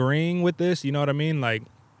and agreeing with this, you know what I mean? Like,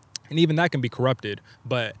 and even that can be corrupted,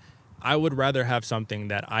 but I would rather have something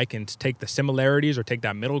that I can take the similarities or take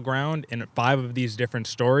that middle ground in 5 of these different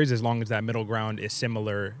stories, as long as that middle ground is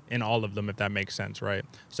similar in all of them, if that makes sense, right?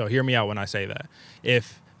 So hear me out when I say that.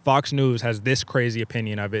 If Fox News has this crazy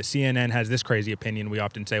opinion of it, CNN has this crazy opinion, we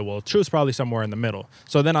often say, well, truth's probably somewhere in the middle.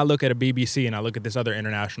 So then I look at a BBC and I look at this other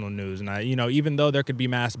international news, and I, you know, even though there could be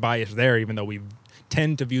mass bias there, even though we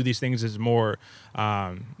tend to view these things as more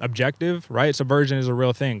objective, right? Subversion is a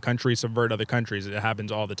real thing. Countries subvert other countries. It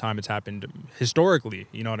happens all the time. It's happened historically,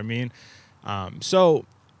 you know what I mean? So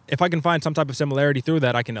if I can find some type of similarity through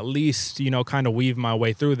that, I can at least, you know, kind of weave my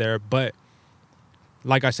way through there. But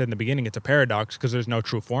like I said in the beginning, it's a paradox because there's no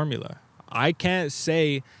true formula. I can't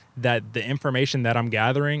say that the information that I'm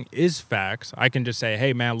gathering is facts. I can just say,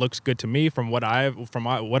 hey man, looks good to me from what I've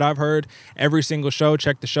heard. Every single show,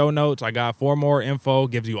 check the show notes. I got 4 more info,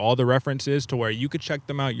 gives you all the references to where you could check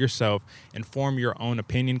them out yourself and form your own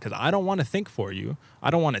opinion, because I don't want to think for you. I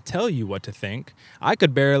don't want to tell you what to think. I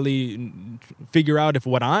could barely figure out if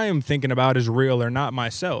what I'm thinking about is real or not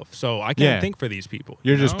myself. So I can't think for these people.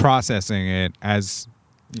 You're you just know? processing it as,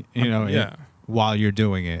 you know, Yeah. while you're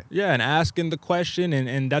doing it. Yeah, and asking the question,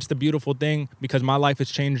 and that's the beautiful thing, because my life has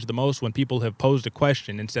changed the most when people have posed a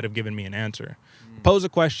question instead of giving me an answer. Pose a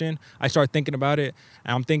question, I start thinking about it,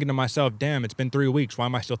 and I'm thinking to myself, damn, it's been 3 weeks. Why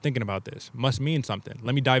am I still thinking about this? Must mean something.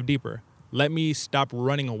 Let me dive deeper. Let me stop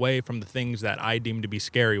running away from the things that I deem to be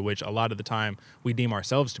scary, which a lot of the time we deem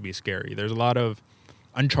ourselves to be scary. There's a lot of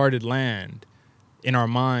uncharted land in our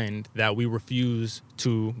mind that we refuse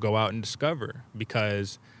to go out and discover,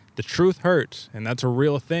 because the truth hurts, and that's a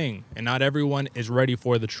real thing, and not everyone is ready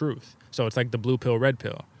for the truth. So it's like the blue pill, red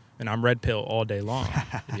pill, and I'm red pill all day long,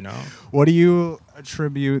 you know? What do you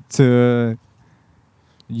attribute to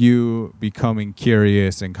you becoming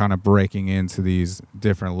curious and kind of breaking into these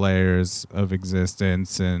different layers of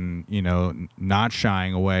existence and, you know, not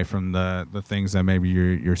shying away from the things that maybe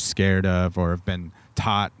you're scared of or have been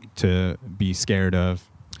taught to be scared of?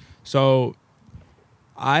 So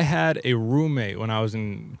I had a roommate when I was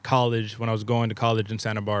in college, when I was going to college in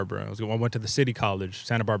Santa Barbara. I went to the city college,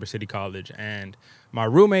 Santa Barbara City College, and my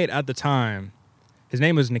roommate at the time, his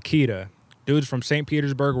name was Nikita. Dude's from St.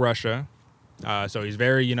 Petersburg, Russia. So he's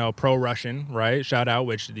very, pro-Russian, right? Shout out,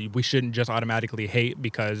 which we shouldn't just automatically hate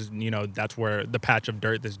because, that's where the patch of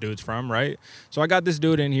dirt this dude's from, right? So I got this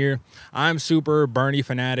dude in here. I'm super Bernie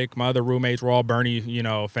fanatic. My other roommates were all Bernie,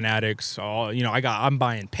 fanatics. All, I'm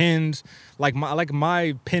buying pins. Like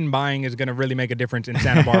my pin buying is going to really make a difference in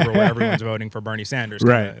Santa Barbara where everyone's voting for Bernie Sanders,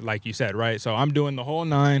 Right. like you said, right? So I'm doing the whole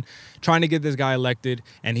 9, trying to get this guy elected,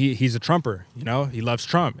 and he's a Trumper, he loves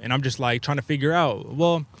Trump. And I'm just like trying to figure out,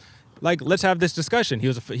 well, like, let's have this discussion.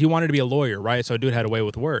 He wanted to be a lawyer, right? So dude had a way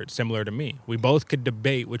with words, similar to me. We both could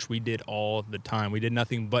debate, which we did all the time. We did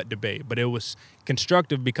nothing but debate, but it was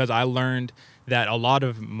constructive because I learned that a lot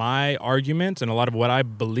of my arguments and a lot of what I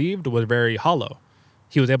believed was very hollow.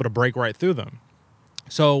 He was able to break right through them.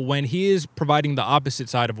 So when he is providing the opposite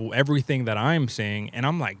side of everything that I'm saying, and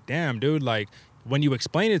I'm like, damn, dude, like, when you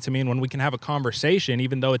explain it to me and when we can have a conversation,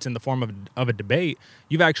 even though it's in the form of a debate,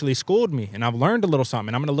 you've actually schooled me and I've learned a little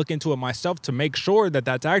something. I'm going to look into it myself to make sure that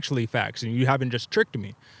that's actually facts and you haven't just tricked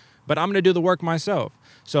me. But I'm going to do the work myself.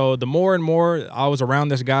 So the more and more I was around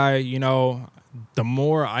this guy, the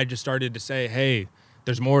more I just started to say, hey,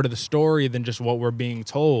 there's more to the story than just what we're being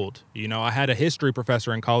told. I had a history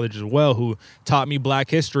professor in college as well who taught me black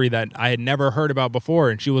history that I had never heard about before.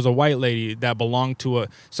 And she was a white lady that belonged to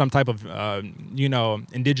some type of,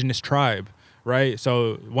 indigenous tribe, right?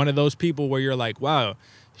 So one of those people where you're like, wow,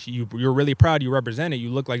 you're really proud you represent it. You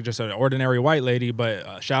look like just an ordinary white lady,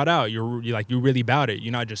 but shout out, you're you really about it.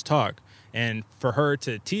 You're not just talk. And for her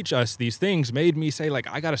to teach us these things made me say, like,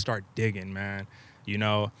 I got to start digging, man,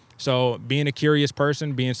 So being a curious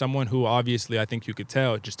person, being someone who obviously I think you could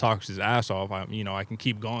tell just talks his ass off, I can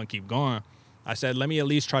keep going. I said, let me at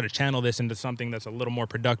least try to channel this into something that's a little more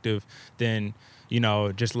productive than,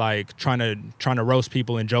 just like trying to roast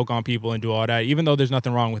people and joke on people and do all that, even though there's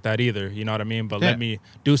nothing wrong with that either. You know what I mean? But Let me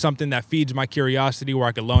do something that feeds my curiosity where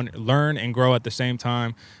I can learn and grow at the same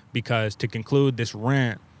time. Because to conclude this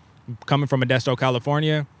rant, coming from Modesto,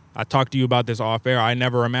 California, I talked to you about this off air. I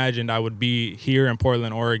never imagined I would be here in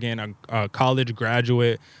Portland, Oregon, a college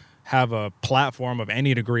graduate, have a platform of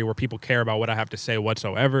any degree where people care about what I have to say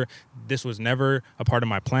whatsoever. This was never a part of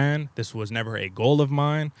my plan. This was never a goal of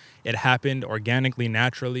mine. It happened organically,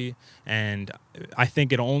 naturally, and I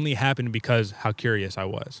think it only happened because how curious I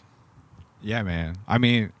was. Yeah, man. I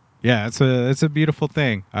mean, yeah, it's a beautiful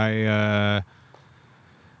thing.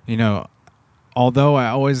 Although I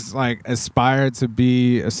always aspired to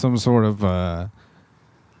be some sort of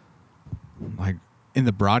in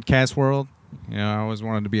the broadcast world, I always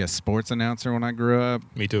wanted to be a sports announcer when I grew up.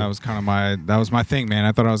 Me too. That was my thing, man.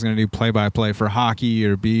 I thought I was going to do play-by-play for hockey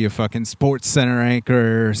or be a fucking Sports Center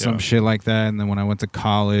anchor or some shit like that. And then when I went to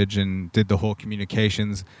college and did the whole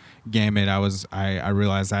communications gamut, I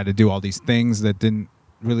realized I had to do all these things that didn't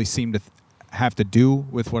really seem to have to do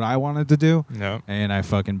with what I wanted to do. No. And I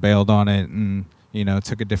fucking bailed on it and,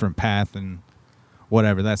 took a different path and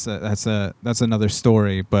whatever. That's another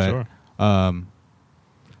story. But, sure.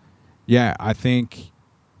 Yeah, I think,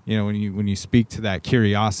 when you speak to that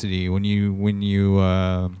curiosity, because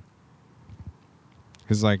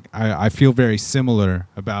I feel very similar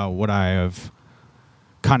about what I have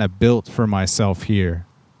kind of built for myself here.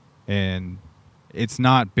 And it's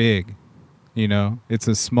not big. It's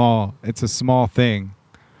a small thing,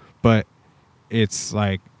 but it's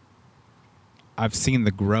like I've seen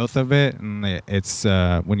the growth of it, and it's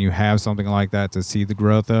when you have something like that to see the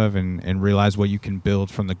growth of and realize what you can build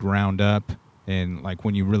from the ground up, and like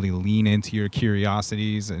when you really lean into your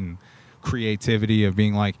curiosities and creativity of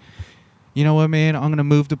being like, you know what, man, I'm going to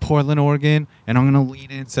move to Portland, Oregon, and I'm going to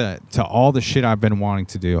lean into all the shit I've been wanting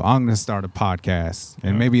to do. I'm going to start a podcast,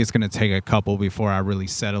 and maybe it's going to take a couple before I really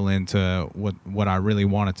settle into what I really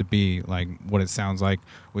want it to be, like what it sounds like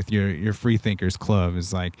with your Free Thinkers Club.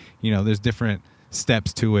 Is like, there's different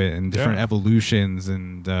steps to it and different evolutions,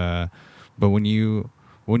 and but when you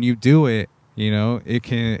do it,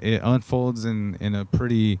 it unfolds in a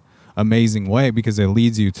pretty amazing way because it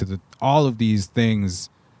leads you to all of these things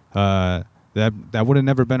that would have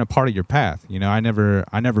never been a part of your path. I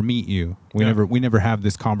never meet you. We never have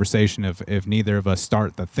this conversation if neither of us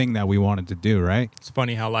start the thing that we wanted to do, right? It's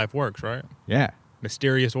funny how life works, right? Yeah.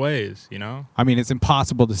 Mysterious ways, I mean, it's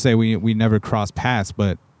impossible to say we never crossed paths,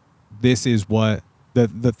 but this is what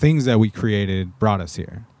the things that we created brought us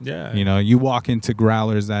here. Yeah. You walk into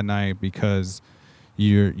Growlers that night because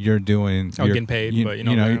you're doing getting paid, but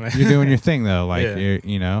you're doing your thing though, like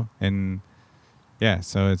yeah. and yeah,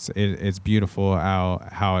 so it's beautiful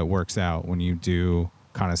how it works out when you do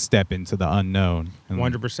kind of step into the unknown.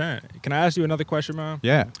 100%. Can I ask you another question, man?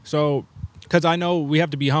 Yeah. So because I know we have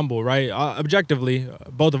to be humble, right? Objectively,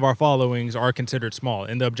 both of our followings are considered small.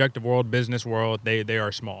 In the objective world, business world, they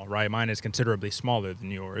are small, right? Mine is considerably smaller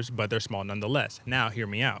than yours, but they're small nonetheless. Now, hear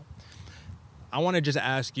me out. I want to just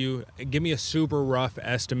ask you, give me a super rough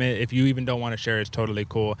estimate. If you even don't want to share, it's totally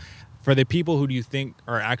cool. For the people who do you think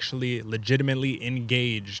are actually legitimately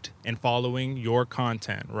engaged in following your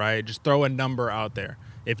content, right? Just throw a number out there.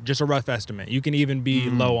 If just a rough estimate. You can even be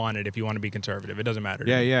low on it if you want to be conservative. It doesn't matter.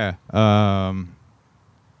 Yeah.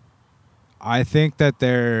 I think that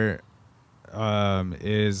there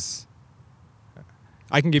is...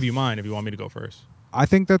 I can give you mine if you want me to go first. I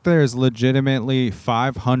think that there's legitimately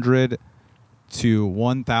 500 to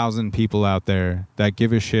 1,000 people out there that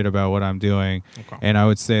give a shit about what I'm doing. Okay. And I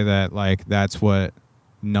would say that, like, that's what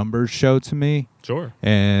numbers show to me. Sure.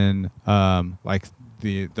 And, like,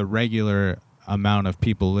 the regular amount of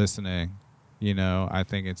people listening, you know, I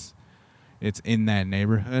think it's in that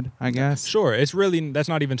neighborhood, I guess. Sure. It's really, that's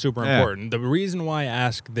not even super Yeah. important. The reason why I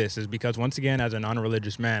ask this is because, once again, as a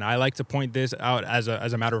non-religious man, I like to point this out as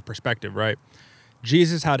a matter of perspective, right?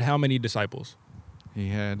 Jesus had how many disciples? He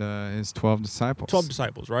had his 12 disciples. 12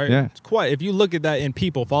 disciples, right? Yeah. It's quite, if you look at that in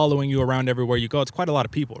people following you around everywhere you go, it's quite a lot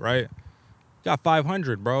of people, right? You got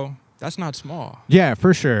 500, bro. That's not small. Yeah,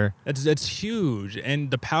 for sure. It's huge. And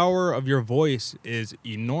the power of your voice is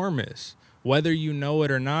enormous, whether you know it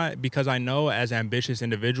or not, because I know as ambitious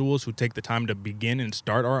individuals who take the time to begin and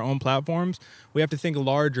start our own platforms, we have to think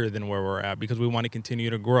larger than where we're at because we want to continue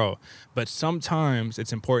to grow. But sometimes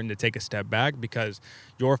it's important to take a step back because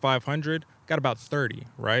your 500 got about 30,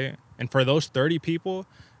 right? And for those 30 people,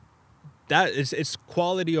 it's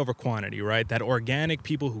quality over quantity, right? That organic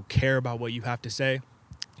people who care about what you have to say.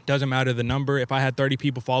 Doesn't matter the number. If I had 30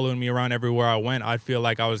 people following me around everywhere I went, I'd feel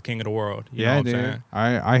like I was king of the world. You know what I'm dude. saying?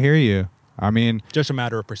 I hear you. I mean, Just a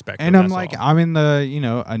matter of perspective. and I'm that's like, all. I'm in the, you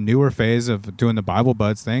know, a newer phase of doing the Bible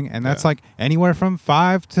Buds thing, and that's Yeah. like anywhere from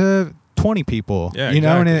 5 to 20 people. Yeah, you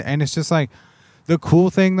know, exactly. and it's just like the cool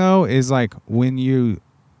thing though is like when you,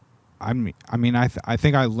 I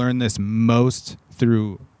think I learned this most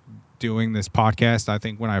through doing this podcast. I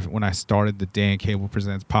think when I started the Dan Cable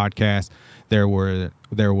Presents podcast, there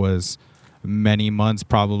was many months,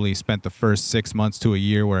 probably spent the first 6 months to a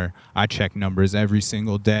year, where I check numbers every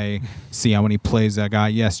single day, see how many plays I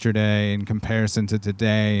got yesterday in comparison to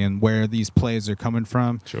today and where these plays are coming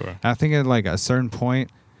from. Sure. And I think at like a certain point,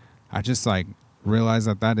 I just like realized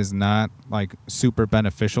that is not like super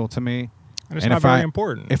beneficial to me. And it's and not if very I-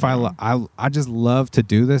 important. If I just love to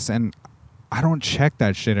do this, and I don't check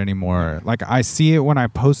that shit anymore. Like I see it when I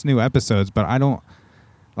post new episodes, but I don't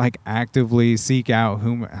like actively seek out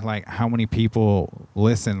how many people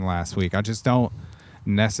listened last week. I just don't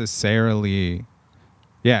necessarily.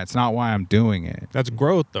 Yeah, it's not why I'm doing it. That's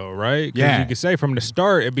growth, though, right? 'Cause Yeah. you could say from the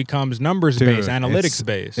start, it becomes numbers Dude, based, analytics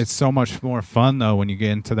based. It's so much more fun though when you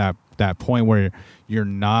get into that point where you're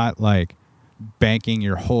not like banking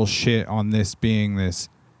your whole shit on this being this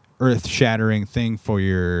earth-shattering thing for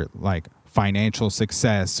your like financial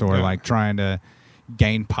success or Yeah. like trying to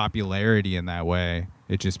gain popularity in that way.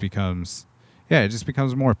 It just becomes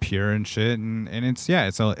more pure and shit, and it's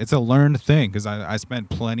a learned thing because I spent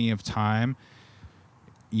plenty of time,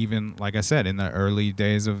 even like I said, in the early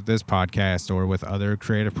days of this podcast or with other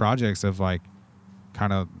creative projects, of like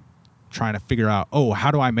kind of trying to figure out,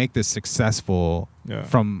 how do I make this successful Yeah.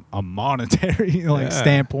 from a monetary Yeah.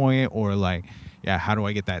 standpoint, or like, how do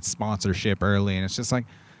I get that sponsorship early? And it's just like,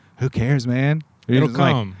 who cares, man? It'll It's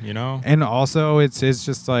like- come, you know? and also it's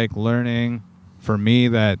just like learning for me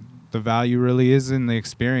that the value really is in the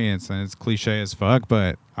experience, and it's cliche as fuck,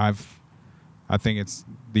 but I think it's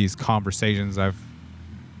these conversations I've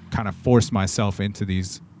kind of forced myself into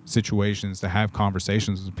these situations to have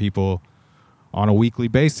conversations with people on a weekly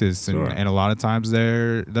basis, and, Sure. and a lot of times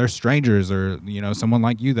they're strangers, or you know, someone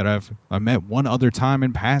like you that I've met one other time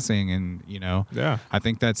in passing, and you know, Yeah. I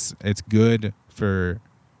think it's good for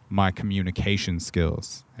my communication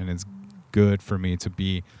skills, and it's good for me to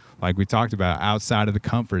be, like we talked about, outside of the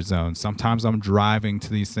comfort zone. Sometimes I'm driving to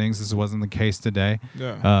these things. This wasn't the case today.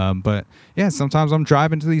 Yeah. But yeah, sometimes I'm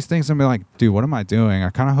driving to these things and be like, dude, what am I doing? I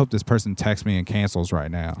kind of hope this person texts me and cancels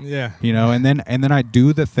right now. Yeah. You know, and then I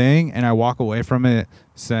do the thing and I walk away from it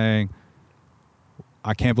saying,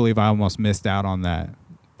 I can't believe I almost missed out on that.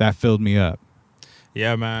 That filled me up.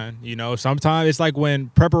 Yeah, man. You know, sometimes it's like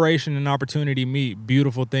when preparation and opportunity meet,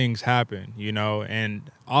 beautiful things happen, you know, and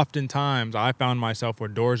oftentimes I found myself where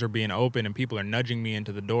doors are being open and people are nudging me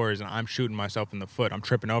into the doors and I'm shooting myself in the foot. I'm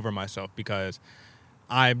tripping over myself because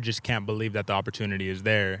I just can't believe that the opportunity is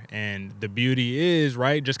there. And the beauty is,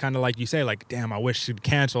 right, just kind of like you say, like, damn, I wish she'd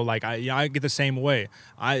cancel. Like, I get the same way.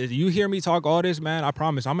 You hear me talk all this, man, I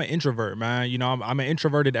promise, I'm an introvert, man. You know, I'm an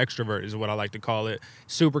introverted extrovert is what I like to call it.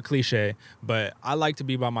 Super cliche, but I like to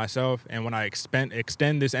be by myself. And when I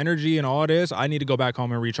extend this energy and all this, I need to go back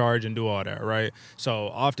home and recharge and do all that, right? So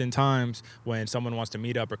oftentimes when someone wants to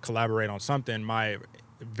meet up or collaborate on something, my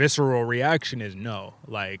visceral reaction is no.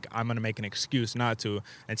 Like, I'm gonna make an excuse not to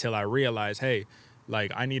until I realize, hey,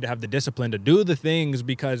 like, I need to have the discipline to do the things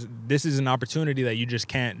because this is an opportunity that you just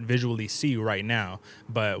can't visually see right now.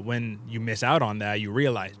 But when you miss out on that, you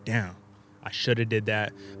realize, damn, I should have did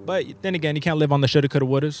that. But then again, you can't live on the shoulda, coulda,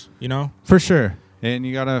 wouldas, you know? For sure. And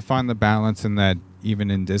you gotta find the balance in that,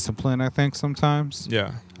 even in discipline, I think sometimes.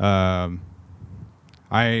 Yeah.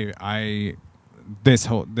 This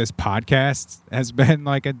podcast has been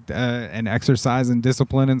like an exercise in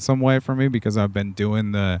discipline in some way for me, because I've been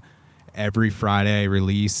doing the every Friday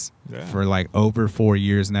release for like over 4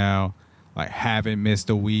 years now. Like, haven't missed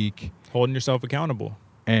a week. Holding yourself accountable.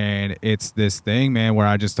 And it's this thing, man, where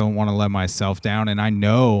I just don't want to let myself down. And I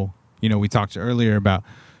know, you know, we talked earlier about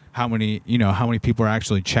how many people are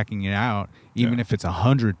actually checking it out. Even if it's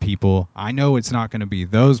 100 people, I know it's not going to be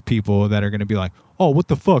those people that are going to be like, oh, what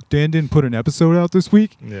the fuck, Dan didn't put an episode out this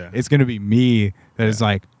week? Yeah. It's going to be me that is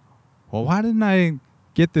like, well, why didn't I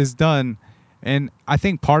get this done? And I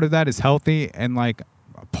think part of that is healthy. And like,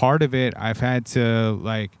 part of it, I've had to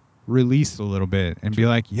like release a little bit and be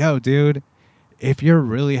like, yo, dude, if you're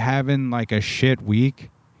really having like a shit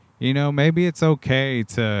week, you know, maybe it's okay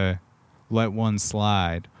to let one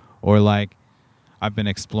slide. Or like, I've been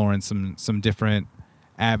exploring some different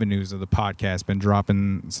avenues of the podcast, been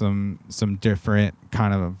dropping some different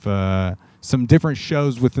kind of some different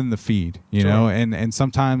shows within the feed, you know, and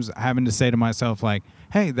sometimes having to say to myself like,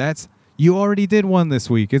 hey, you already did one this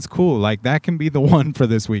week. It's cool. Like, that can be the one for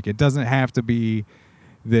this week. It doesn't have to be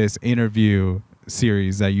this interview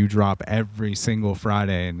series that you drop every single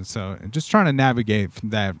Friday. And so just trying to navigate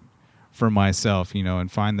that for myself, you know,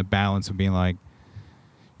 and find the balance of being like,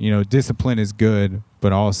 you know, discipline is good,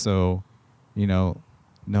 but also, you know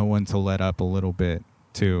when to let up a little bit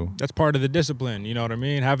too. That's part of the discipline, you know what I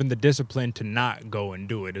mean? Having the discipline to not go and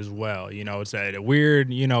do it as well. You know, it's a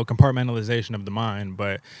weird, you know, compartmentalization of the mind,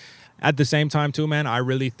 but at the same time too, man, I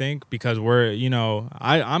really think, because we're, you know,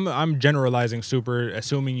 I'm generalizing super,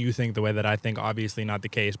 assuming you think the way that I think, obviously not the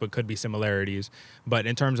case, but could be similarities. But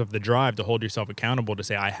in terms of the drive to hold yourself accountable, to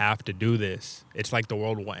say, I have to do this. It's like the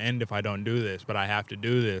world will end if I don't do this, but I have to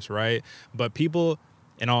do this, right? But people,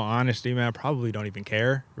 in all honesty, man, probably don't even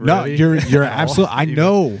care. Really. No, you're absolutely, I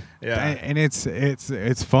know. Yeah. And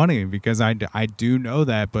it's funny because I do know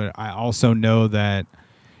that, but I also know that,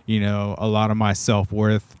 you know, a lot of my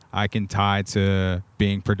self-worth I can tie to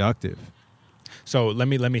being productive. So let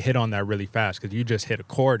me hit on that really fast, because you just hit a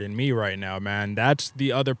chord in me right now, man. That's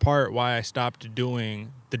the other part why I stopped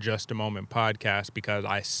doing the Just a Moment podcast, because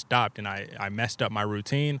I stopped and I messed up my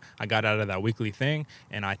routine. I got out of that weekly thing,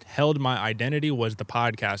 and I held my identity was the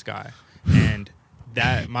podcast guy. And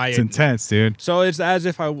it's intense, dude. So it's as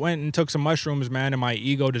if I went and took some mushrooms, man, and my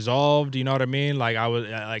ego dissolved. You know what I mean? Like,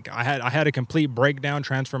 I had a complete breakdown,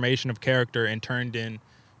 transformation of character, and turned in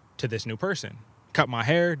to this new person. Cut my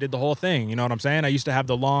hair, did the whole thing. You know what I'm saying? I used to have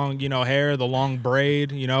the long, you know, hair, the long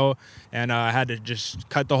braid, you know, and I had to just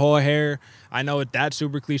cut the whole hair. I know that's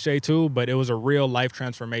super cliche too, but it was a real life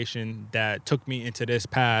transformation that took me into this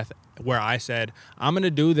path where I said, I'm going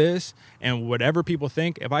to do this, and whatever people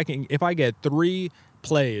think, if I get 3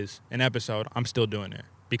 plays an episode, I'm still doing it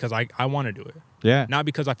because I want to do it. Yeah. Not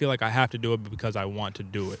because I feel like I have to do it, but because I want to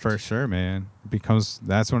do it. For sure, man. Because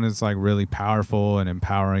that's when it's like really powerful and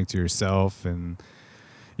empowering to yourself. And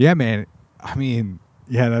yeah, man. I mean,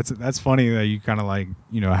 yeah, that's funny that you kind of like,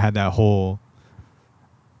 you know, had that whole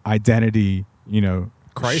identity, you know,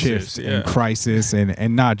 crisis, shift and crisis,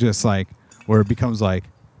 and not just like where it becomes like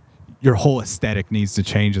your whole aesthetic needs to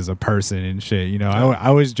change as a person and shit. You know, I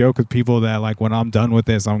always joke with people that like, when I'm done with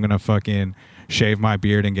this, I'm going to fucking shave my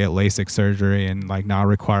beard and get LASIK surgery and like not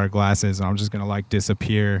require glasses, and I'm just going to like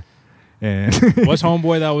disappear. And what's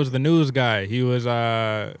homeboy that was the news guy? He was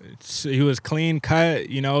clean cut,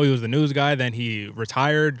 you know, he was the news guy, then he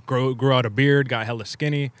retired, grew out a beard, got hella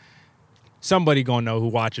skinny. Somebody gonna know who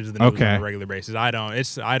watches the news on a regular basis. I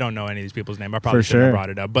don't know any of these people's name. I probably shouldn't have brought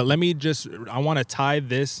it up. But I want to tie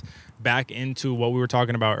this back into what we were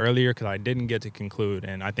talking about earlier, because I didn't get to conclude,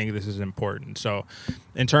 and I think this is important. So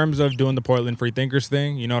in terms of doing the Portland Free Thinkers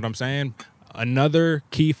thing, you know what I'm saying? Another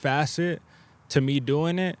key facet to me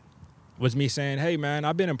doing it was me saying, hey, man,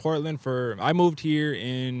 I've been in Portland I moved here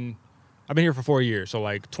in I've been here for 4 years. So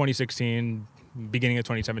like 2016, beginning of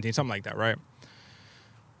 2017, something like that, right?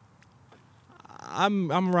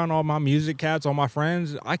 I'm around all my music cats, all my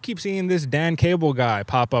friends. I keep seeing this Dan Cable guy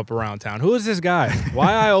pop up around town. Who is this guy?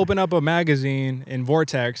 Why I open up a magazine in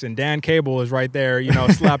Vortex and Dan Cable is right there, you know,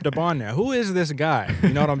 slapped up on there. Who is this guy? You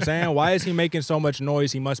know what I'm saying? Why is he making so much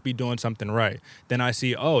noise? He must be doing something right. Then I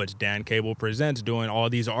see, oh, it's Dan Cable Presents doing all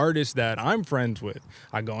these artists that I'm friends with.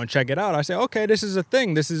 I go and check it out. I say, okay, this is a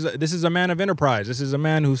thing. This is a man of enterprise. This is a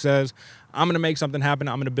man who says, I'm going to make something happen.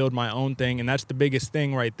 I'm going to build my own thing. And that's the biggest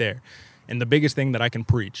thing right there. And the biggest thing that I can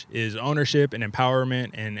preach is ownership and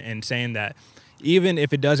empowerment and saying that even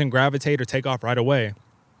if it doesn't gravitate or take off right away,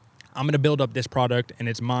 I'm going to build up this product and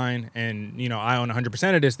it's mine. And, you know, I own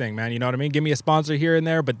 100% of this thing, man. You know what I mean? Give me a sponsor here and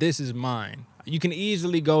there, but this is mine. You can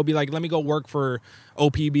easily go be like, let me go work for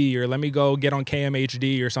OPB or let me go get on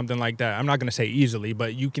KMHD or something like that. I'm not going to say easily,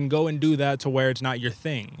 but you can go and do that to where it's not your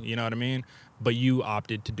thing. You know what I mean? But you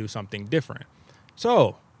opted to do something different.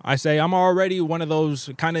 So I say I'm already one of those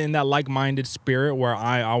kind of in that like-minded spirit where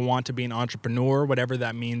I want to be an entrepreneur, whatever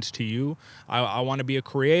that means to you. I want to be a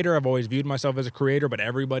creator. I've always viewed myself as a creator, but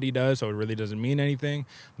everybody does, so it really doesn't mean anything.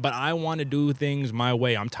 But I want to do things my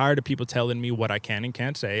way. I'm tired of people telling me what I can and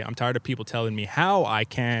can't say. I'm tired of people telling me how I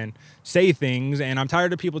can say things, and I'm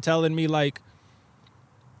tired of people telling me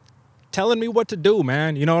what to do,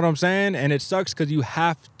 man. You know what I'm saying? And it sucks because you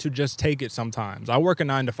have to just take it sometimes. I work a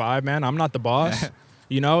 9 to 5, man. I'm not the boss.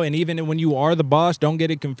 You know, and even when you are the boss, don't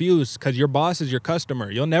get it confused because your boss is your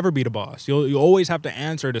customer. You'll never be the boss. You always have to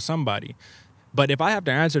answer to somebody. But if I have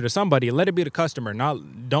to answer to somebody, let it be the customer.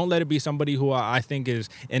 Don't let it be somebody who I think is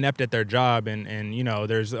inept at their job and you know,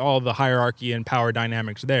 there's all the hierarchy and power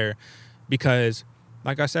dynamics there. Because,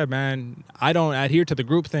 like I said, man, I don't adhere to the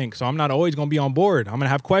groupthink, so I'm not always going to be on board. I'm going to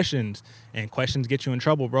have questions, and questions get you in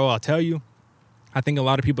trouble, bro. I'll tell you. I think a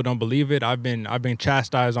lot of people don't believe it. I've been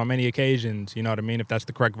chastised on many occasions, you know what I mean, if that's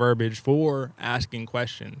the correct verbiage, for asking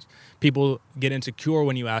questions. People get insecure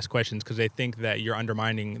when you ask questions because they think that you're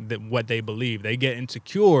undermining what they believe. They get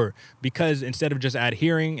insecure because instead of just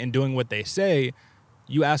adhering and doing what they say,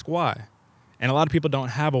 you ask why. And a lot of people don't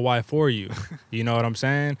have a why for you. You know what I'm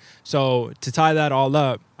saying? So to tie that all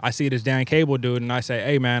up, I see this Dan Cable dude and I say,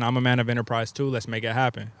 hey, man, I'm a man of enterprise too. Let's make it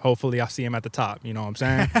happen. Hopefully I'll see him at the top. You know what I'm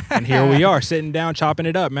saying? And here we are sitting down, chopping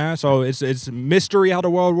it up, man. So it's mystery how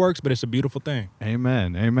the world works, but it's a beautiful thing.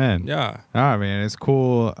 Amen. Amen. Yeah. Ah, man, it's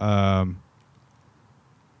cool.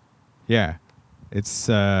 Yeah. It's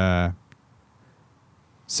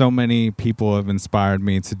so many people have inspired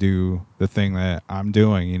me to do the thing that I'm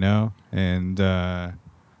doing, you know? And I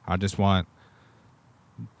just want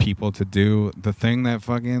people to do the thing that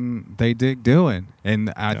fucking they dig doing.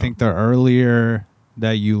 And I think the earlier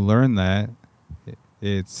that you learn that,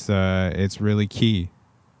 it's really key.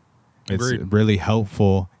 Agreed. It's really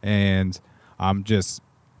helpful, and I'm just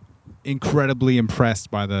incredibly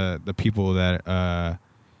impressed by the people that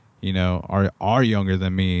you know are younger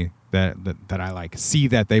than me that I like see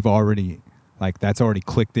that they've already like that's already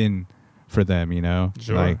clicked in for them, you know.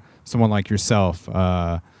 Sure. Like someone like yourself.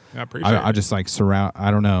 I appreciate it. I just like surround.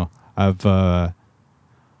 I don't know. I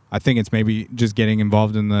think it's maybe just getting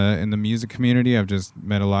involved in the music community. I've just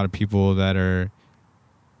met a lot of people that are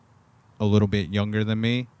a little bit younger than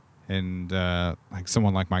me, and like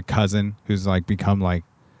someone like my cousin who's like become like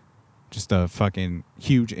just a fucking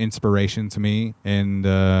huge inspiration to me, and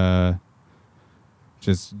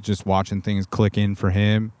just watching things click in for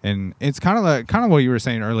him. And it's kind of what you were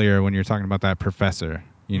saying earlier when you were talking about that professor,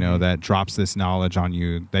 you know, that drops this knowledge on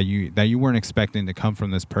you that you weren't expecting to come from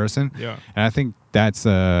this person. Yeah. And I think that's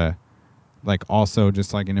like also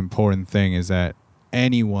just like an important thing is that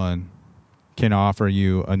anyone can offer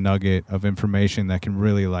you a nugget of information that can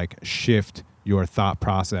really like shift your thought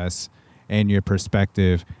process and your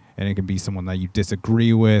perspective. And it can be someone that you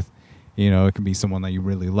disagree with, you know, it can be someone that you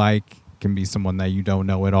really like, it can be someone that you don't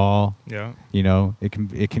know at all. Yeah. You know, it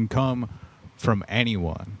can come from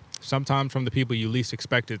anyone. Sometimes from the people you least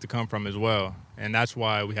expect it to come from as well. And that's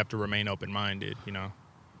why we have to remain open-minded, you know?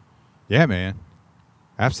 Yeah, man.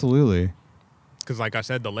 Absolutely. Because like I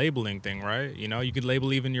said, the labeling thing, right? You know, you could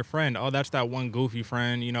label even your friend. Oh, that's that one goofy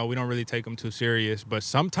friend. You know, we don't really take them too serious. But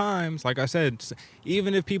sometimes, like I said,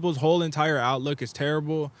 even if people's whole entire outlook is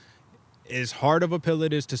terrible, as hard of a pill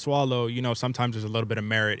it is to swallow, you know, sometimes there's a little bit of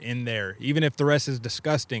merit in there. Even if the rest is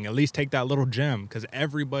disgusting, at least take that little gem, because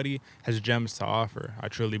everybody has gems to offer. I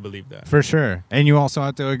truly believe that. For sure. And you also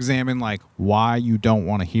have to examine, like, why you don't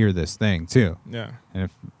want to hear this thing, too. Yeah. And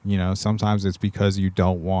if, you know, sometimes it's because you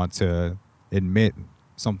don't want to admit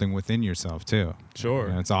something within yourself, too. Sure.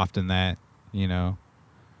 You know, it's often that, you know,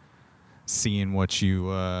 seeing what you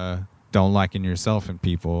don't liking yourself in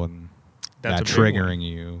people and That's that a big triggering one.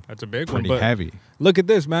 you. That's a big pretty one. But heavy. look at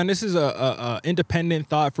this, man. This is a independent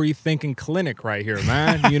thought free thinking clinic right here,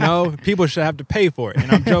 man. You know, people should have to pay for it.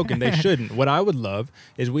 And I'm joking, they shouldn't. What I would love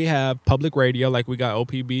is we have public radio like we got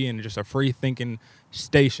OPB and just a free thinking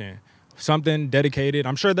station. Something dedicated.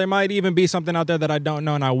 I'm sure there might even be something out there that I don't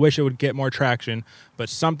know and I wish it would get more traction, but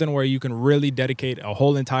something where you can really dedicate a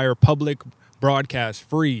whole entire public broadcast,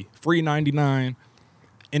 free 99,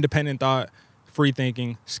 independent thought, free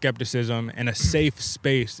thinking, skepticism, and a safe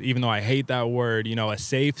space, even though I hate that word, you know, a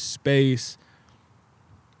safe space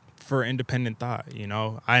for independent thought, you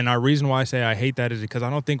know. And our reason why I say I hate that is because I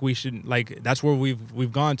don't think we should, like, that's where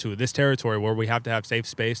we've gone to, this territory where we have to have safe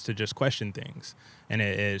space to just question things. And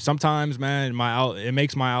it sometimes, man, it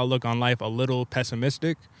makes my outlook on life a little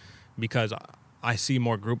pessimistic because I see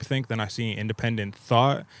more groupthink than I see independent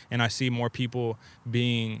thought, and I see more people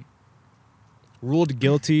being ruled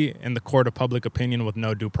guilty in the court of public opinion with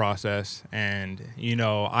no due process. And, you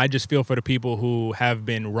know, I just feel for the people who have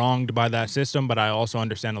been wronged by that system, but I also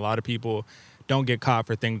understand a lot of people don't get caught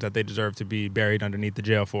for things that they deserve to be buried underneath the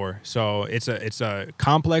jail for. So it's a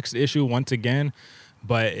complex issue once again.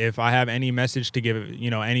 But if I have any message to give, you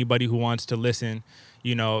know, anybody who wants to listen,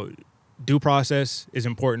 you know, due process is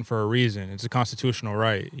important for a reason. It's a constitutional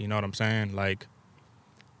right. You know what I'm saying? Like,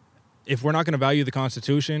 if we're not going to value the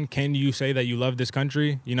Constitution, can you say that you love this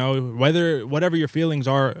country? You know, whatever your feelings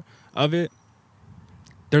are of it,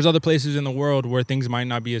 there's other places in the world where things might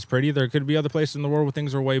not be as pretty. There could be other places in the world where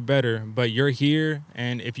things are way better. But you're here,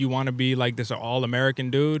 and if you want to be like this all-American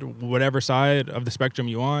dude, whatever side of the spectrum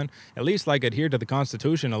you on, at least like adhere to the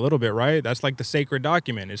Constitution a little bit, right? That's like the sacred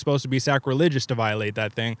document. It's supposed to be sacrilegious to violate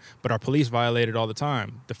that thing, but our police violate it all the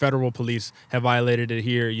time. The federal police have violated it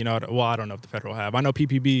here. You know, well, I don't know if the federal have. I know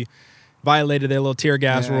PPB violated their little tear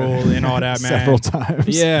gas rule and all that, man. Several times.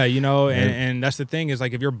 Yeah, you know, and that's the thing is,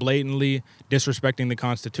 like, if you're blatantly disrespecting the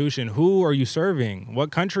Constitution, who are you serving?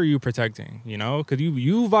 What country are you protecting? You know, because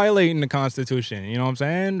you violating the Constitution. You know what I'm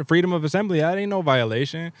saying? Freedom of assembly, that ain't no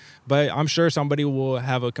violation. But I'm sure somebody will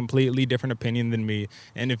have a completely different opinion than me.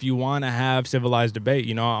 And if you want to have civilized debate,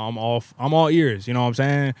 you know, I'm all ears. You know what I'm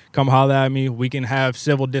saying? Come holler at me. We can have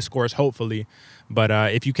civil discourse, hopefully. But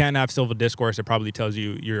if you can't have civil discourse, it probably tells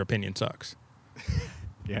you your opinion sucks.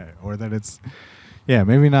 Yeah, or that it's,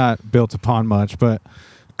 maybe not built upon much, but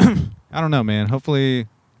I don't know, man. Hopefully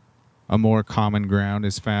a more common ground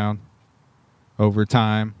is found over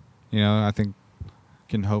time. You know, I think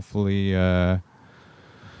can hopefully at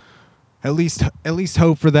least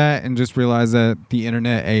hope for that, and just realize that the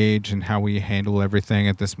internet age and how we handle everything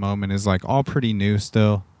at this moment is like all pretty new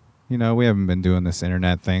still. You know, we haven't been doing this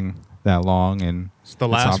internet thing that long, and it's the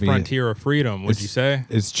last frontier of freedom, would you say?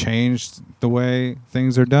 It's changed the way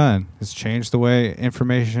things are done. It's changed the way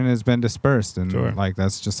information has been dispersed, and sure. Like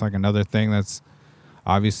that's just like another thing that's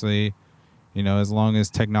obviously, you know, as long as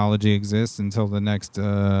technology exists until the next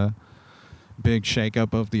big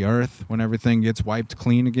shakeup of the earth, when everything gets wiped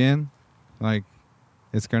clean again, like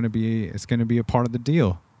it's gonna be a part of the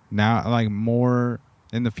deal now, like more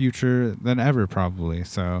in the future than ever, probably.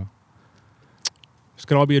 So. This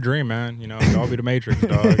could all be a dream, man. You know, it could all be the Matrix,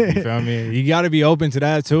 dog. You feel me? You got to be open to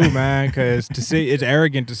that too, man, because it's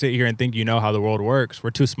arrogant to sit here and think you know how the world works. We're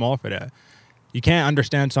too small for that. You can't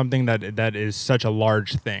understand something that is such a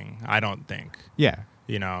large thing, I don't think. Yeah.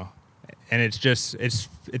 You know, and it's just, it's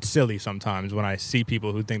silly sometimes when I see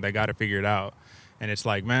people who think they got to figure it out. And it's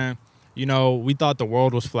like, man, you know, we thought the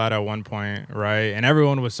world was flat at one point, right? And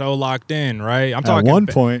everyone was so locked in, right? I'm talking at one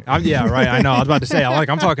point. Yeah, right. I know. I was about to say,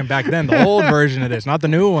 I'm talking back then, the old version of this, not the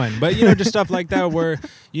new one. But, you know, just stuff like that where,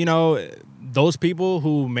 you know, those people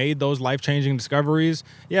who made those life-changing discoveries,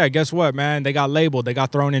 yeah, guess what, man? They got labeled. They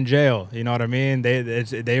got thrown in jail. You know what I mean?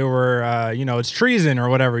 They were, you know, it's treason or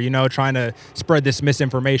whatever, you know, trying to spread this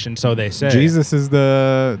misinformation, so they say. Jesus is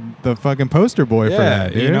the fucking poster boy for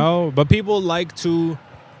that, dude. You know? But people like to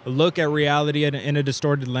look at reality in a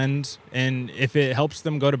distorted lens, and if it helps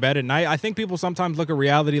them go to bed at night, I think people sometimes look at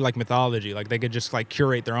reality like mythology, like they could just like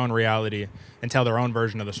curate their own reality and tell their own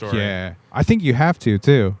version of the story. Yeah, I think you have to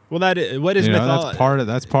too. Well, what is mythology?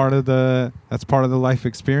 That's part of the life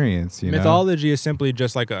experience. Mythology is simply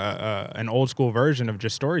just like an old school version of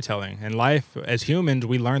just storytelling. And life, as humans,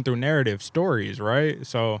 we learn through narrative stories, right?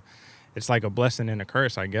 So it's like a blessing and a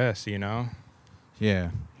curse, I guess. You know.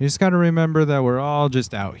 Yeah, you just got to remember that we're all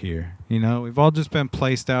just out here. You know, we've all just been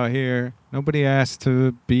placed out here. Nobody asked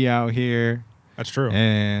to be out here. That's true.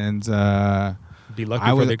 And be lucky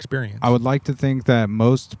for the experience. I would like to think that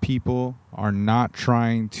most people are not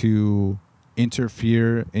trying to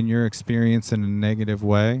interfere in your experience in a negative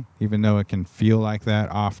way, even though it can feel like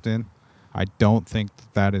that often. I don't think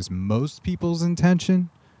that is most people's intention.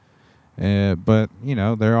 But, you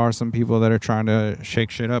know, there are some people that are trying to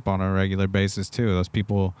shake shit up on a regular basis, too. Those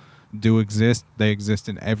people do exist. They exist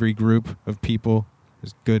in every group of people.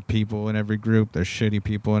 There's good people in every group. There's shitty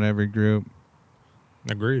people in every group.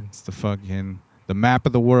 Agreed. It's the map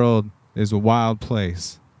of the world is a wild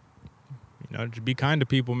place. You know, just be kind to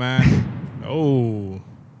people, man. Oh.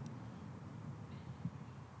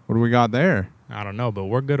 What do we got there? I don't know, but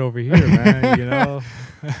we're good over here, man. You know.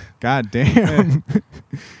 God damn.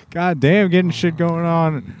 God damn, getting shit going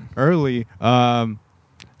on early.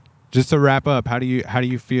 Just to wrap up, how do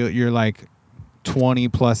you feel? You're like 20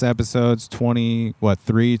 plus episodes,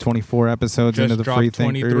 24 episodes Just into the dropped Free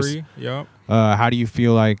Thinkers. 23. Yep. How do you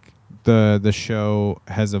feel like the show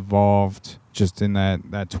has evolved just in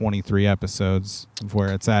that 23 episodes of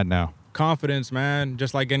where it's at now? Confidence, man.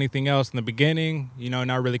 Just like anything else in the beginning, you know,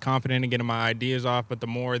 not really confident in getting my ideas off, but the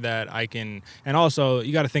more that I can, and also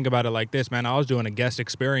you got to think about it like this, man. I was doing a guest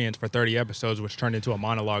experience for 30 episodes, which turned into a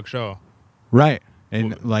monologue show. Right.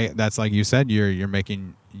 And like that's like you said, you're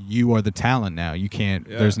making, you are the talent now. You can't.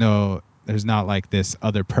 Yeah. There's not like this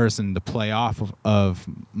other person to play off of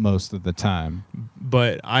most of the time.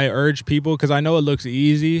 But I urge people, because I know it looks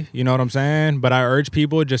easy, you know what I'm saying? But I urge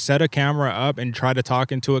people, just set a camera up and try to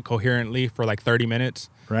talk into it coherently for like 30 minutes.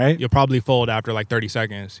 Right. You'll probably fold after like 30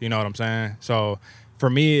 seconds. You know what I'm saying? So for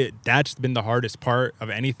me, that's been the hardest part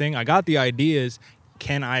of anything. I got the ideas.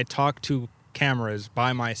 Can I talk to cameras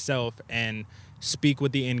by myself and speak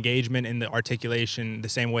with the engagement and the articulation the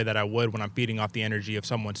same way that I would when I'm feeding off the energy of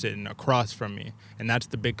someone sitting across from me? And that's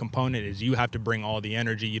the big component, is you have to bring all the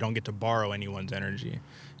energy. You don't get to borrow anyone's energy,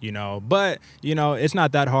 you know. But, you know, it's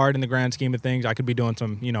not that hard in the grand scheme of things. I could be doing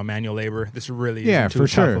some, you know, manual labor. This really isn't too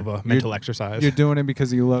tough of a mental exercise. You're doing it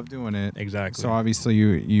because you love doing it. Exactly. So obviously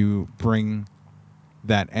you bring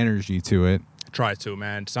that energy to it. Try to,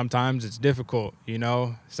 man. Sometimes it's difficult, you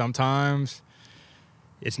know. Sometimes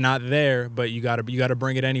it's not there, but you gotta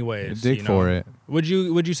bring it anyways. Dig you know? for it. Would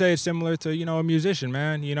you say it's similar to, you know, a musician,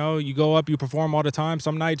 man? You know, you go up, you perform all the time.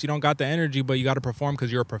 Some nights you don't got the energy, but you got to perform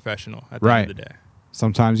because you're a professional at the end of the day.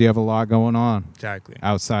 Sometimes you have a lot going on. Exactly.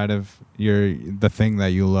 Outside of the thing that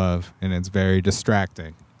you love, and it's very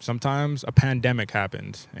distracting. Sometimes a pandemic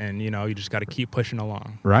happens, and you know you just got to keep pushing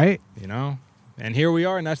along. Right. You know, and here we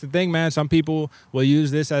are, and that's the thing, man. Some people will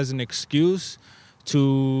use this as an excuse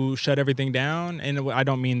to shut everything down, and I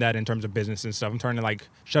don't mean that in terms of business and stuff. I'm trying to like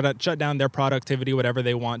shut down their productivity, whatever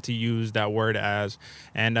they want to use that word as,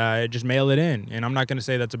 and just mail it in. And I'm not going to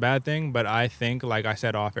say that's a bad thing, but I think, like I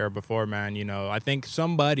said off air before, man, you know, I think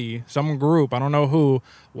some group, I don't know who,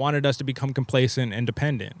 wanted us to become complacent and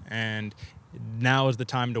dependent, and now is the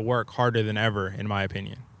time to work harder than ever, in my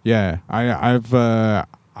opinion. Yeah,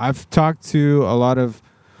 I've talked to a lot of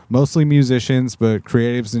mostly musicians, but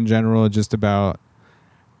creatives in general, just about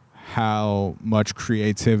how much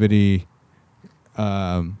creativity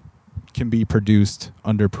can be produced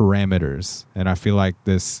under parameters. And I feel like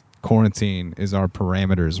this quarantine is our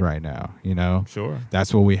parameters right now, you know? Sure.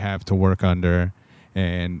 That's what we have to work under.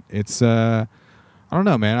 And it's, I don't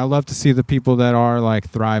know, man. I love to see the people that are like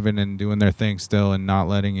thriving and doing their thing still and not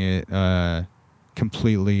letting it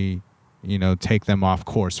completely, you know, take them off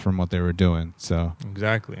course from what they were doing. So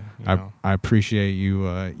exactly. I appreciate you,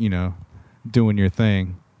 you know, doing your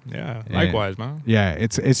thing. Yeah, likewise, man. Yeah,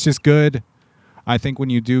 it's just good. I think when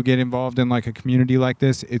you do get involved in like a community like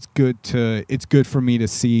this, it's good for me to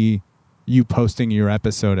see you posting your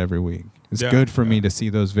episode every week. It's good for me to see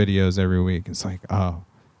those videos every week. It's like, oh,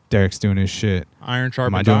 Derek's doing his shit. Iron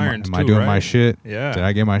sharpens iron. Am I doing my shit? Yeah. Did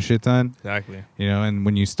I get my shit done? Exactly. You know, and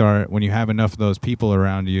when you have enough of those people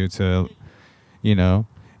around you to, you know,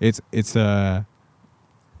 it's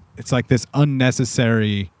like this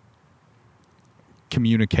unnecessary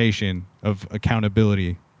communication of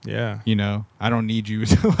accountability. Yeah. You know, I don't need you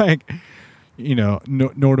to like, you know,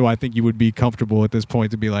 nor do I think you would be comfortable at this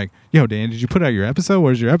point to be like, yo, Dan, did you put out your episode?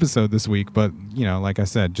 Where's your episode this week? But, you know, like I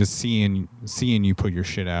said, just seeing you put your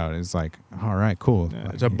shit out is like, all right, cool. Yeah,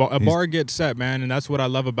 like, it's a bar gets set, man. And that's what I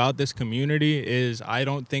love about this community is I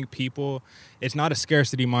don't think it's not a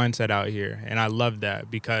scarcity mindset out here. And I love that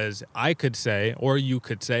because I could say, or you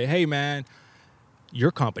could say, hey, man,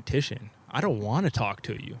 your competition. I don't want to talk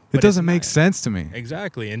to you. It But doesn't it's make not. sense to me.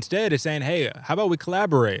 Exactly. Instead, it's saying, hey, how about we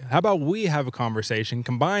collaborate? How about we have a conversation,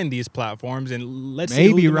 combine these platforms, and let's see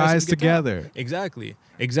Maybe who the message rise gets out. together.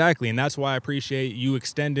 Exactly. And that's why I appreciate you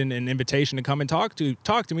extending an invitation to come and talk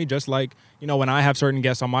to me, just like, you know, when I have certain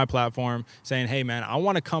guests on my platform saying, hey, man, I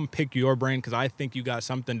want to come pick your brain because I think you got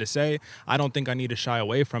something to say. I don't think I need to shy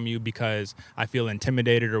away from you because I feel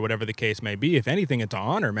intimidated or whatever the case may be. If anything, it's an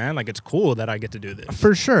honor, man. Like, it's cool that I get to do this.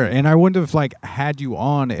 For sure. And I wouldn't have like had you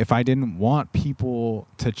on if I didn't want people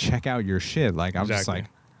to check out your shit. Like I'm just Exactly. like,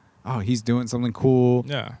 oh, he's doing something cool.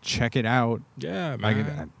 Yeah. Check it out. Yeah, Like,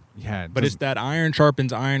 man. yeah. But it's that iron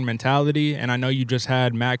sharpens iron mentality. And I know you just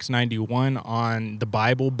had Max 91 on the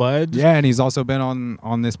Bible Buds. yeah, and he's also been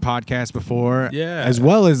on this podcast before. Yeah. As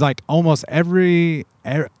well as like almost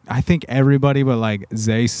I think everybody but like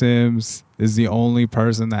Zay Sims is the only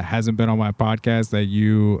person that hasn't been on my podcast that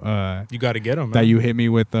you You got to get him, man. that you hit me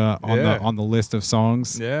with Yeah. on the list of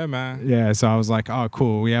songs. Yeah, man. Yeah, so I was like, oh,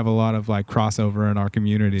 cool. We have a lot of like crossover in our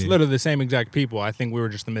community. It's literally the same exact people. I think we were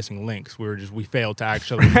just the missing links. We failed to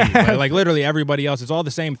actually meet. But like literally everybody else, it's all the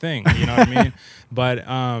same thing. You know what I mean?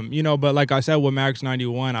 But you know, but like I said with Max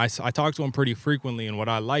 91, I talk to him pretty frequently, and what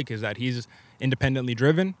I like is that he's independently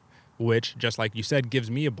driven, which, just like you said, gives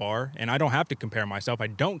me a bar, and I don't have to compare myself. I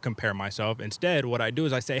don't compare myself. Instead, what I do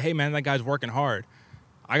is I say, hey, man, that guy's working hard.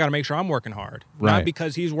 I got to make sure I'm working hard. Right. Not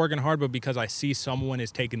because he's working hard, but because I see someone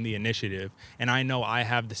is taking the initiative, and I know I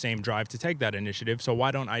have the same drive to take that initiative, so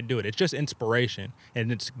why don't I do it? It's just inspiration, and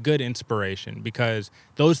it's good inspiration, because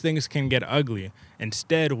those things can get ugly.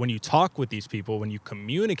 Instead, when you talk with these people, when you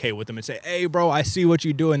communicate with them and say, hey, bro, I see what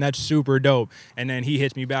you do, and that's super dope, and then he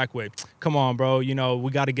hits me back with, come on, bro, you know, we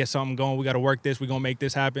got to get something going. We got to work this. We're going to make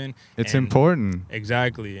this happen. It's And- important.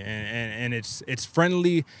 Exactly. And it's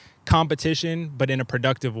friendly competition, but in a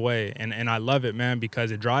productive way. And I love it, man,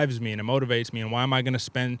 because it drives me and it motivates me. And why am I going to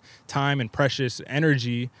spend time and precious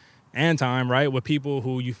energy and time, right, with people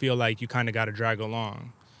who you feel like you kind of got to drag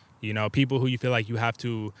along? You know, people who you feel like you have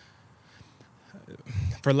to,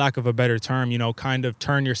 for lack of a better term, you know, kind of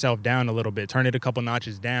turn yourself down a little bit, turn it a couple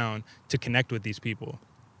notches down to connect with these people.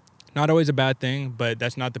 Not always a bad thing, but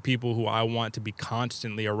that's not the people who I want to be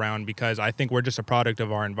constantly around, because I think we're just a product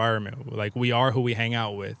of our environment. Like, we are who we hang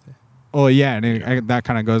out with. Oh yeah, and that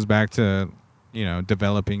kind of goes back to, you know,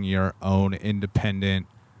 developing your own independent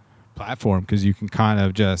platform, because you can kind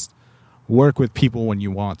of just work with people when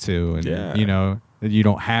you want to, and Yeah. you know, you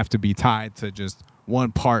don't have to be tied to just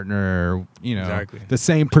one partner, or, you know, Exactly. the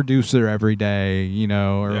same producer every day, you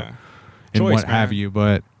know, or Yeah. and Choice, what have man. you.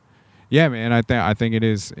 But yeah, man, I think it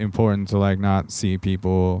is important to like not see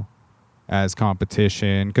people as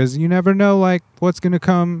competition, because you never know like what's gonna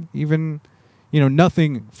come. Even, you know,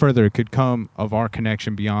 nothing further could come of our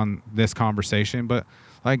connection beyond this conversation. But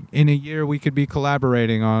like in a year, we could be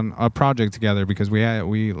collaborating on a project together because we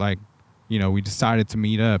decided to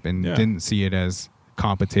meet up and Yeah. didn't see it as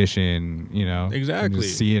competition. You know, and Exactly.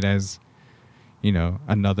 just see it as, you know,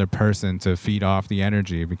 another person to feed off the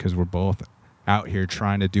energy, because we're both out here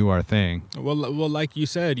trying to do our thing. Well, like you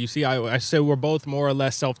said, you see, I said we're both more or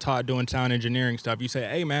less self-taught doing sound engineering stuff. You say,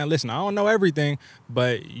 hey, man, listen, I don't know everything,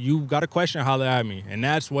 but you got a question, holler at me. And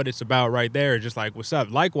that's what it's about right there. Just like, what's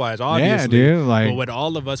up? Likewise, obviously. dude, like- but with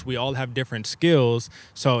all of us, we all have different skills.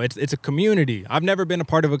 So it's a community. I've never been a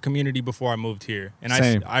part of a community before I moved here. And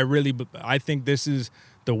Same. I think this is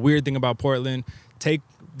the weird thing about Portland. Take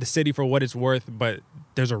the city for what it's worth, but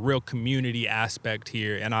there's a real community aspect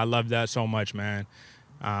here, and I love that so much, man.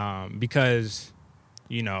 Because,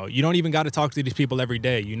 you know, you don't even got to talk to these people every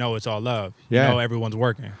day. You know, it's all love. Yeah. You know, everyone's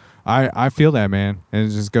working. I feel that, man. And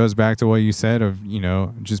it just goes back to what you said of, you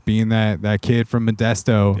know, just being that kid from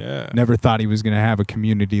Modesto. Yeah. Never thought he was going to have a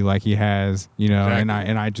community like he has, you know, Exactly.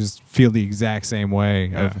 and I just feel the exact same way.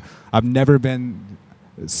 Yeah. I've never been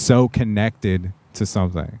so connected to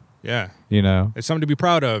something, Yeah. you know. It's something to be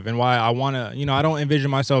proud of, and why I want to, you know, I don't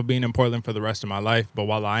envision myself being in Portland for the rest of my life, but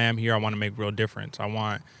while I am here, I want to make real difference. I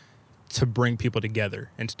want to bring people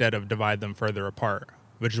together instead of divide them further apart,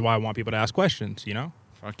 which is why I want people to ask questions, you know?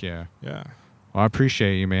 Fuck yeah. Yeah. Well, I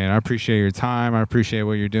appreciate you, man. I appreciate your time. I appreciate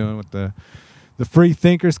what you're doing with the Free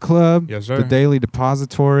Thinkers Club, Yes, sir. the Daily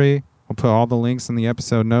Depository. I'll put all the links in the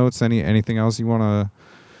episode notes. Anything else you want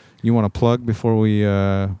to plug before we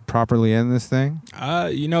properly end this thing?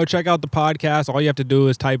 You know, check out the podcast. All you have to do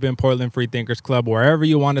is type in Portland Free Thinkers Club wherever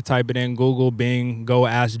you want to type it in. Google, Bing, go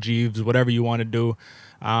ask Jeeves, whatever you want to do.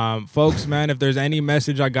 Folks, man, if there's any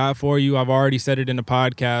message I got for you, I've already said it in the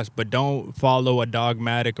podcast, but don't follow a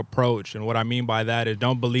dogmatic approach. And what I mean by that is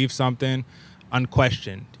don't believe something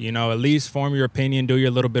unquestioned. You know, at least form your opinion, do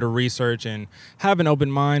your little bit of research, and have an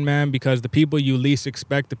open mind, man, because the people you least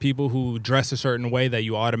expect, the people who dress a certain way that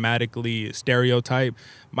you automatically stereotype,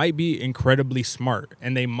 might be incredibly smart,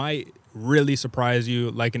 and they might really surprise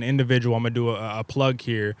you. Like an individual, I'm gonna do a plug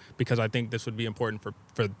here because I think this would be important for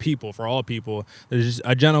people, for all people. There's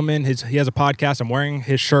a gentleman, he has a podcast. I'm wearing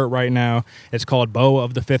his shirt right now. It's called Beau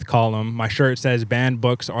of the Fifth Column. My shirt says banned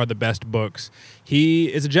books are the best books.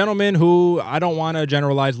 He is a gentleman who, I don't want to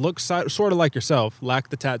generalize, looks sort of like yourself, lack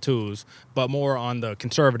the tattoos, but more on the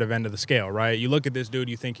conservative end of the scale, right? You look at this dude,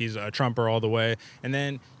 you think he's a Trumper all the way, and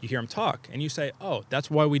then you hear him talk, and you say, oh,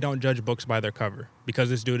 that's why we don't judge books by their cover, because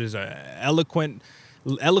this dude is a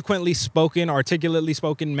eloquently spoken, articulately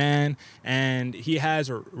spoken man, and he has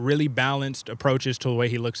really balanced approaches to the way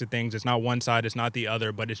he looks at things. It's not one side, it's not the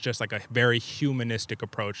other, but it's just like a very humanistic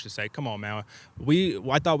approach to say, come on, man,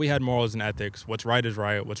 I thought we had morals and ethics. What's right is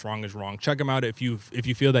right, what's wrong is wrong. Check him out if you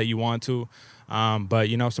feel that you want to. But,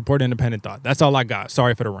 you know, support independent thought. That's all I got.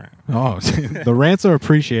 Sorry for the rant. Oh, the rants are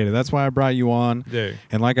appreciated. That's why I brought you on. Yeah.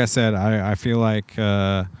 And like I said, I feel like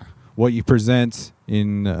what you present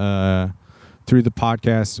in through the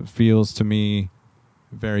podcast feels to me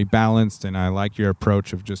very balanced, and I like your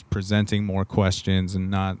approach of just presenting more questions and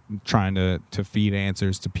not trying to feed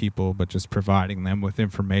answers to people, but just providing them with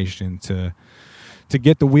information to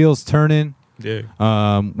get the wheels turning.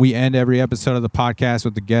 Yeah. We end every episode of the podcast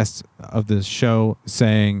with the guests of the show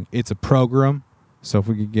saying it's a program. So if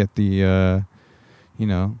we could get the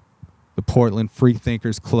Portland Free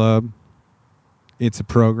Thinkers Club, it's a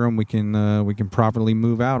program, we can properly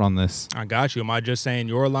move out on this. I got you. Am I just saying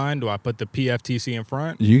your line? Do I put the PFTC in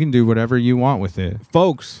front? You can do whatever you want with it.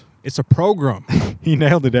 Folks, it's a program. He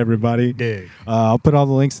nailed it, everybody. Dig. I'll put all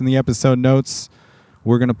the links in the episode notes.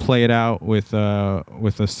 We're going to play it out with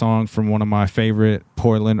a song from one of my favorite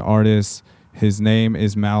Portland artists. His name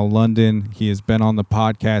is Mal London. He has been on the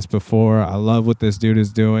podcast before. I love what this dude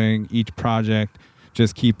is doing. Each project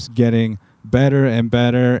just keeps getting better and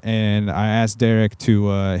better, and I asked Derek to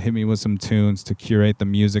hit me with some tunes to curate the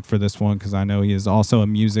music for this one because I know he is also a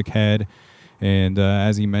music head, and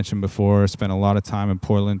as he mentioned before, spent a lot of time in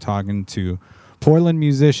Portland talking to Portland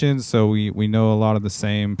musicians, so we know a lot of the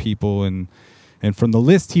same people, and from the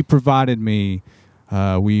list he provided me,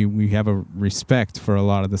 we have a respect for a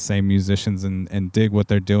lot of the same musicians and dig what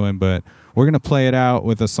they're doing. But we're going to play it out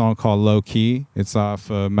with a song called Low Key. It's off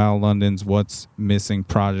Mal London's What's Missing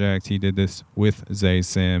project. He did this with Zay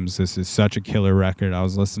Sims. This is such a killer record. I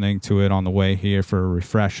was listening to it on the way here for a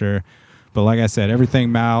refresher. But like I said,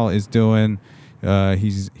 everything Mal is doing,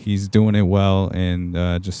 he's doing it well,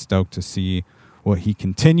 and just stoked to see what he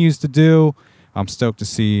continues to do. I'm stoked to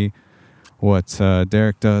see what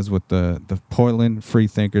Derek does with the Portland Free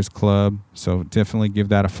Thinkers Club. So definitely give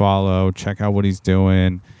that a follow. Check out what he's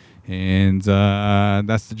doing. And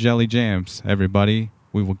that's the Jelly Jams, everybody.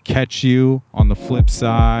 We will catch you on the flip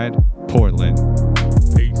side. Portland.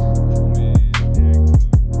 Peace.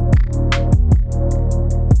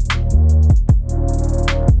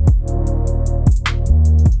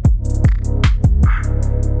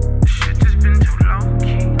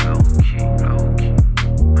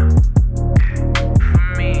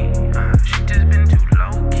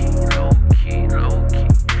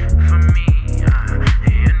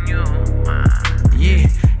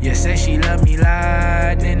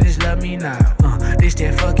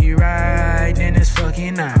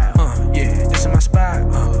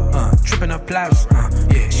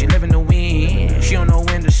 Yeah, she live in the wind, she don't know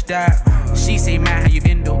when to stop. She say, man, how you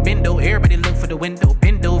bend though? Everybody look for the window.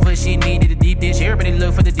 Bend over, she needed a deep dish. Everybody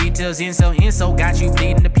look for the details. Inso got you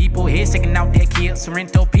bleeding the people. Head sticking out that kid,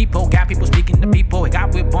 Sorrento people. Got people speaking to people. It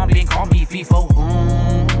got whip on me and call me FIFO.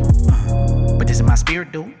 But this is my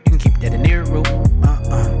spirit, dude. You can keep that in there, bro.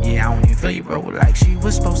 Yeah, I don't even feel you, bro. Like she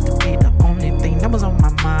was supposed to be the only thing that was on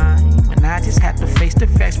my mind. When I just had to face the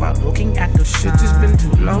facts while looking at the shit. Just been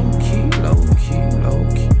too low key.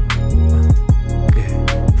 Yeah,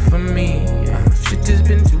 for me, shit just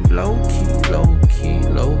been too low key.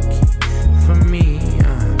 For me,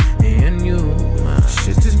 and you,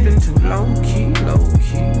 shit just been too low key.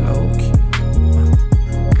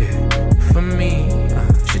 Yeah, for me,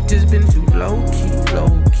 shit just been too low key.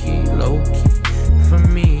 For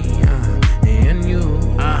me, and you,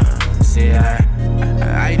 say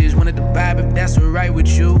I just wanted to vibe if that's alright with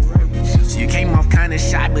you. So you came off kinda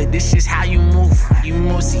shy, but this is how you move.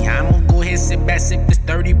 See, I'ma go ahead, sit back, sip this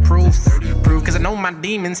 30 proof. Cause I know my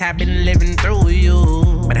demons have been living through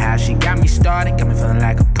you. But how she got me started, got me feeling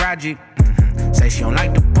like a project. Say she don't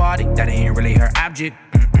like the party, that ain't really her object.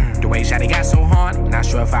 The way Shawty got so hard, not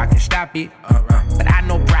sure if I can stop it. But I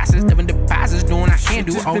know process, living deposits, doing I can't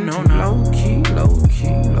do. Oh no, no. Low key, low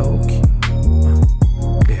key, low key.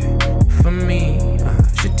 Yeah, for me,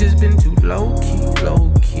 shit just been too low key,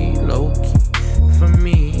 low key, low key. For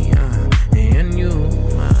me, and you,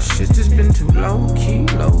 shit just been too low key,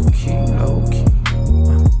 low key, low key.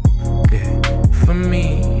 Yeah, for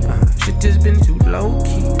me, shit just been too low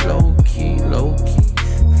key, low key, low key.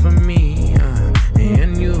 For me,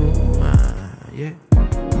 and you, yeah.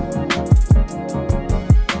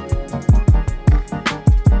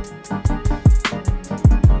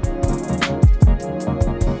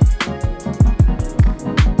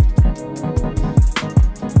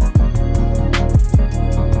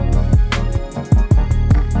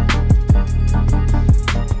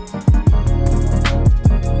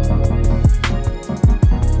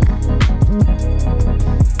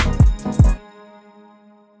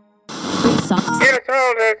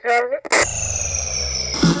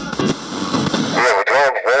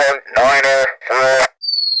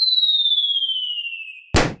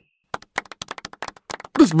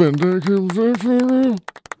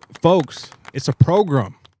 Folks, it's a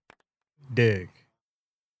program. Dig.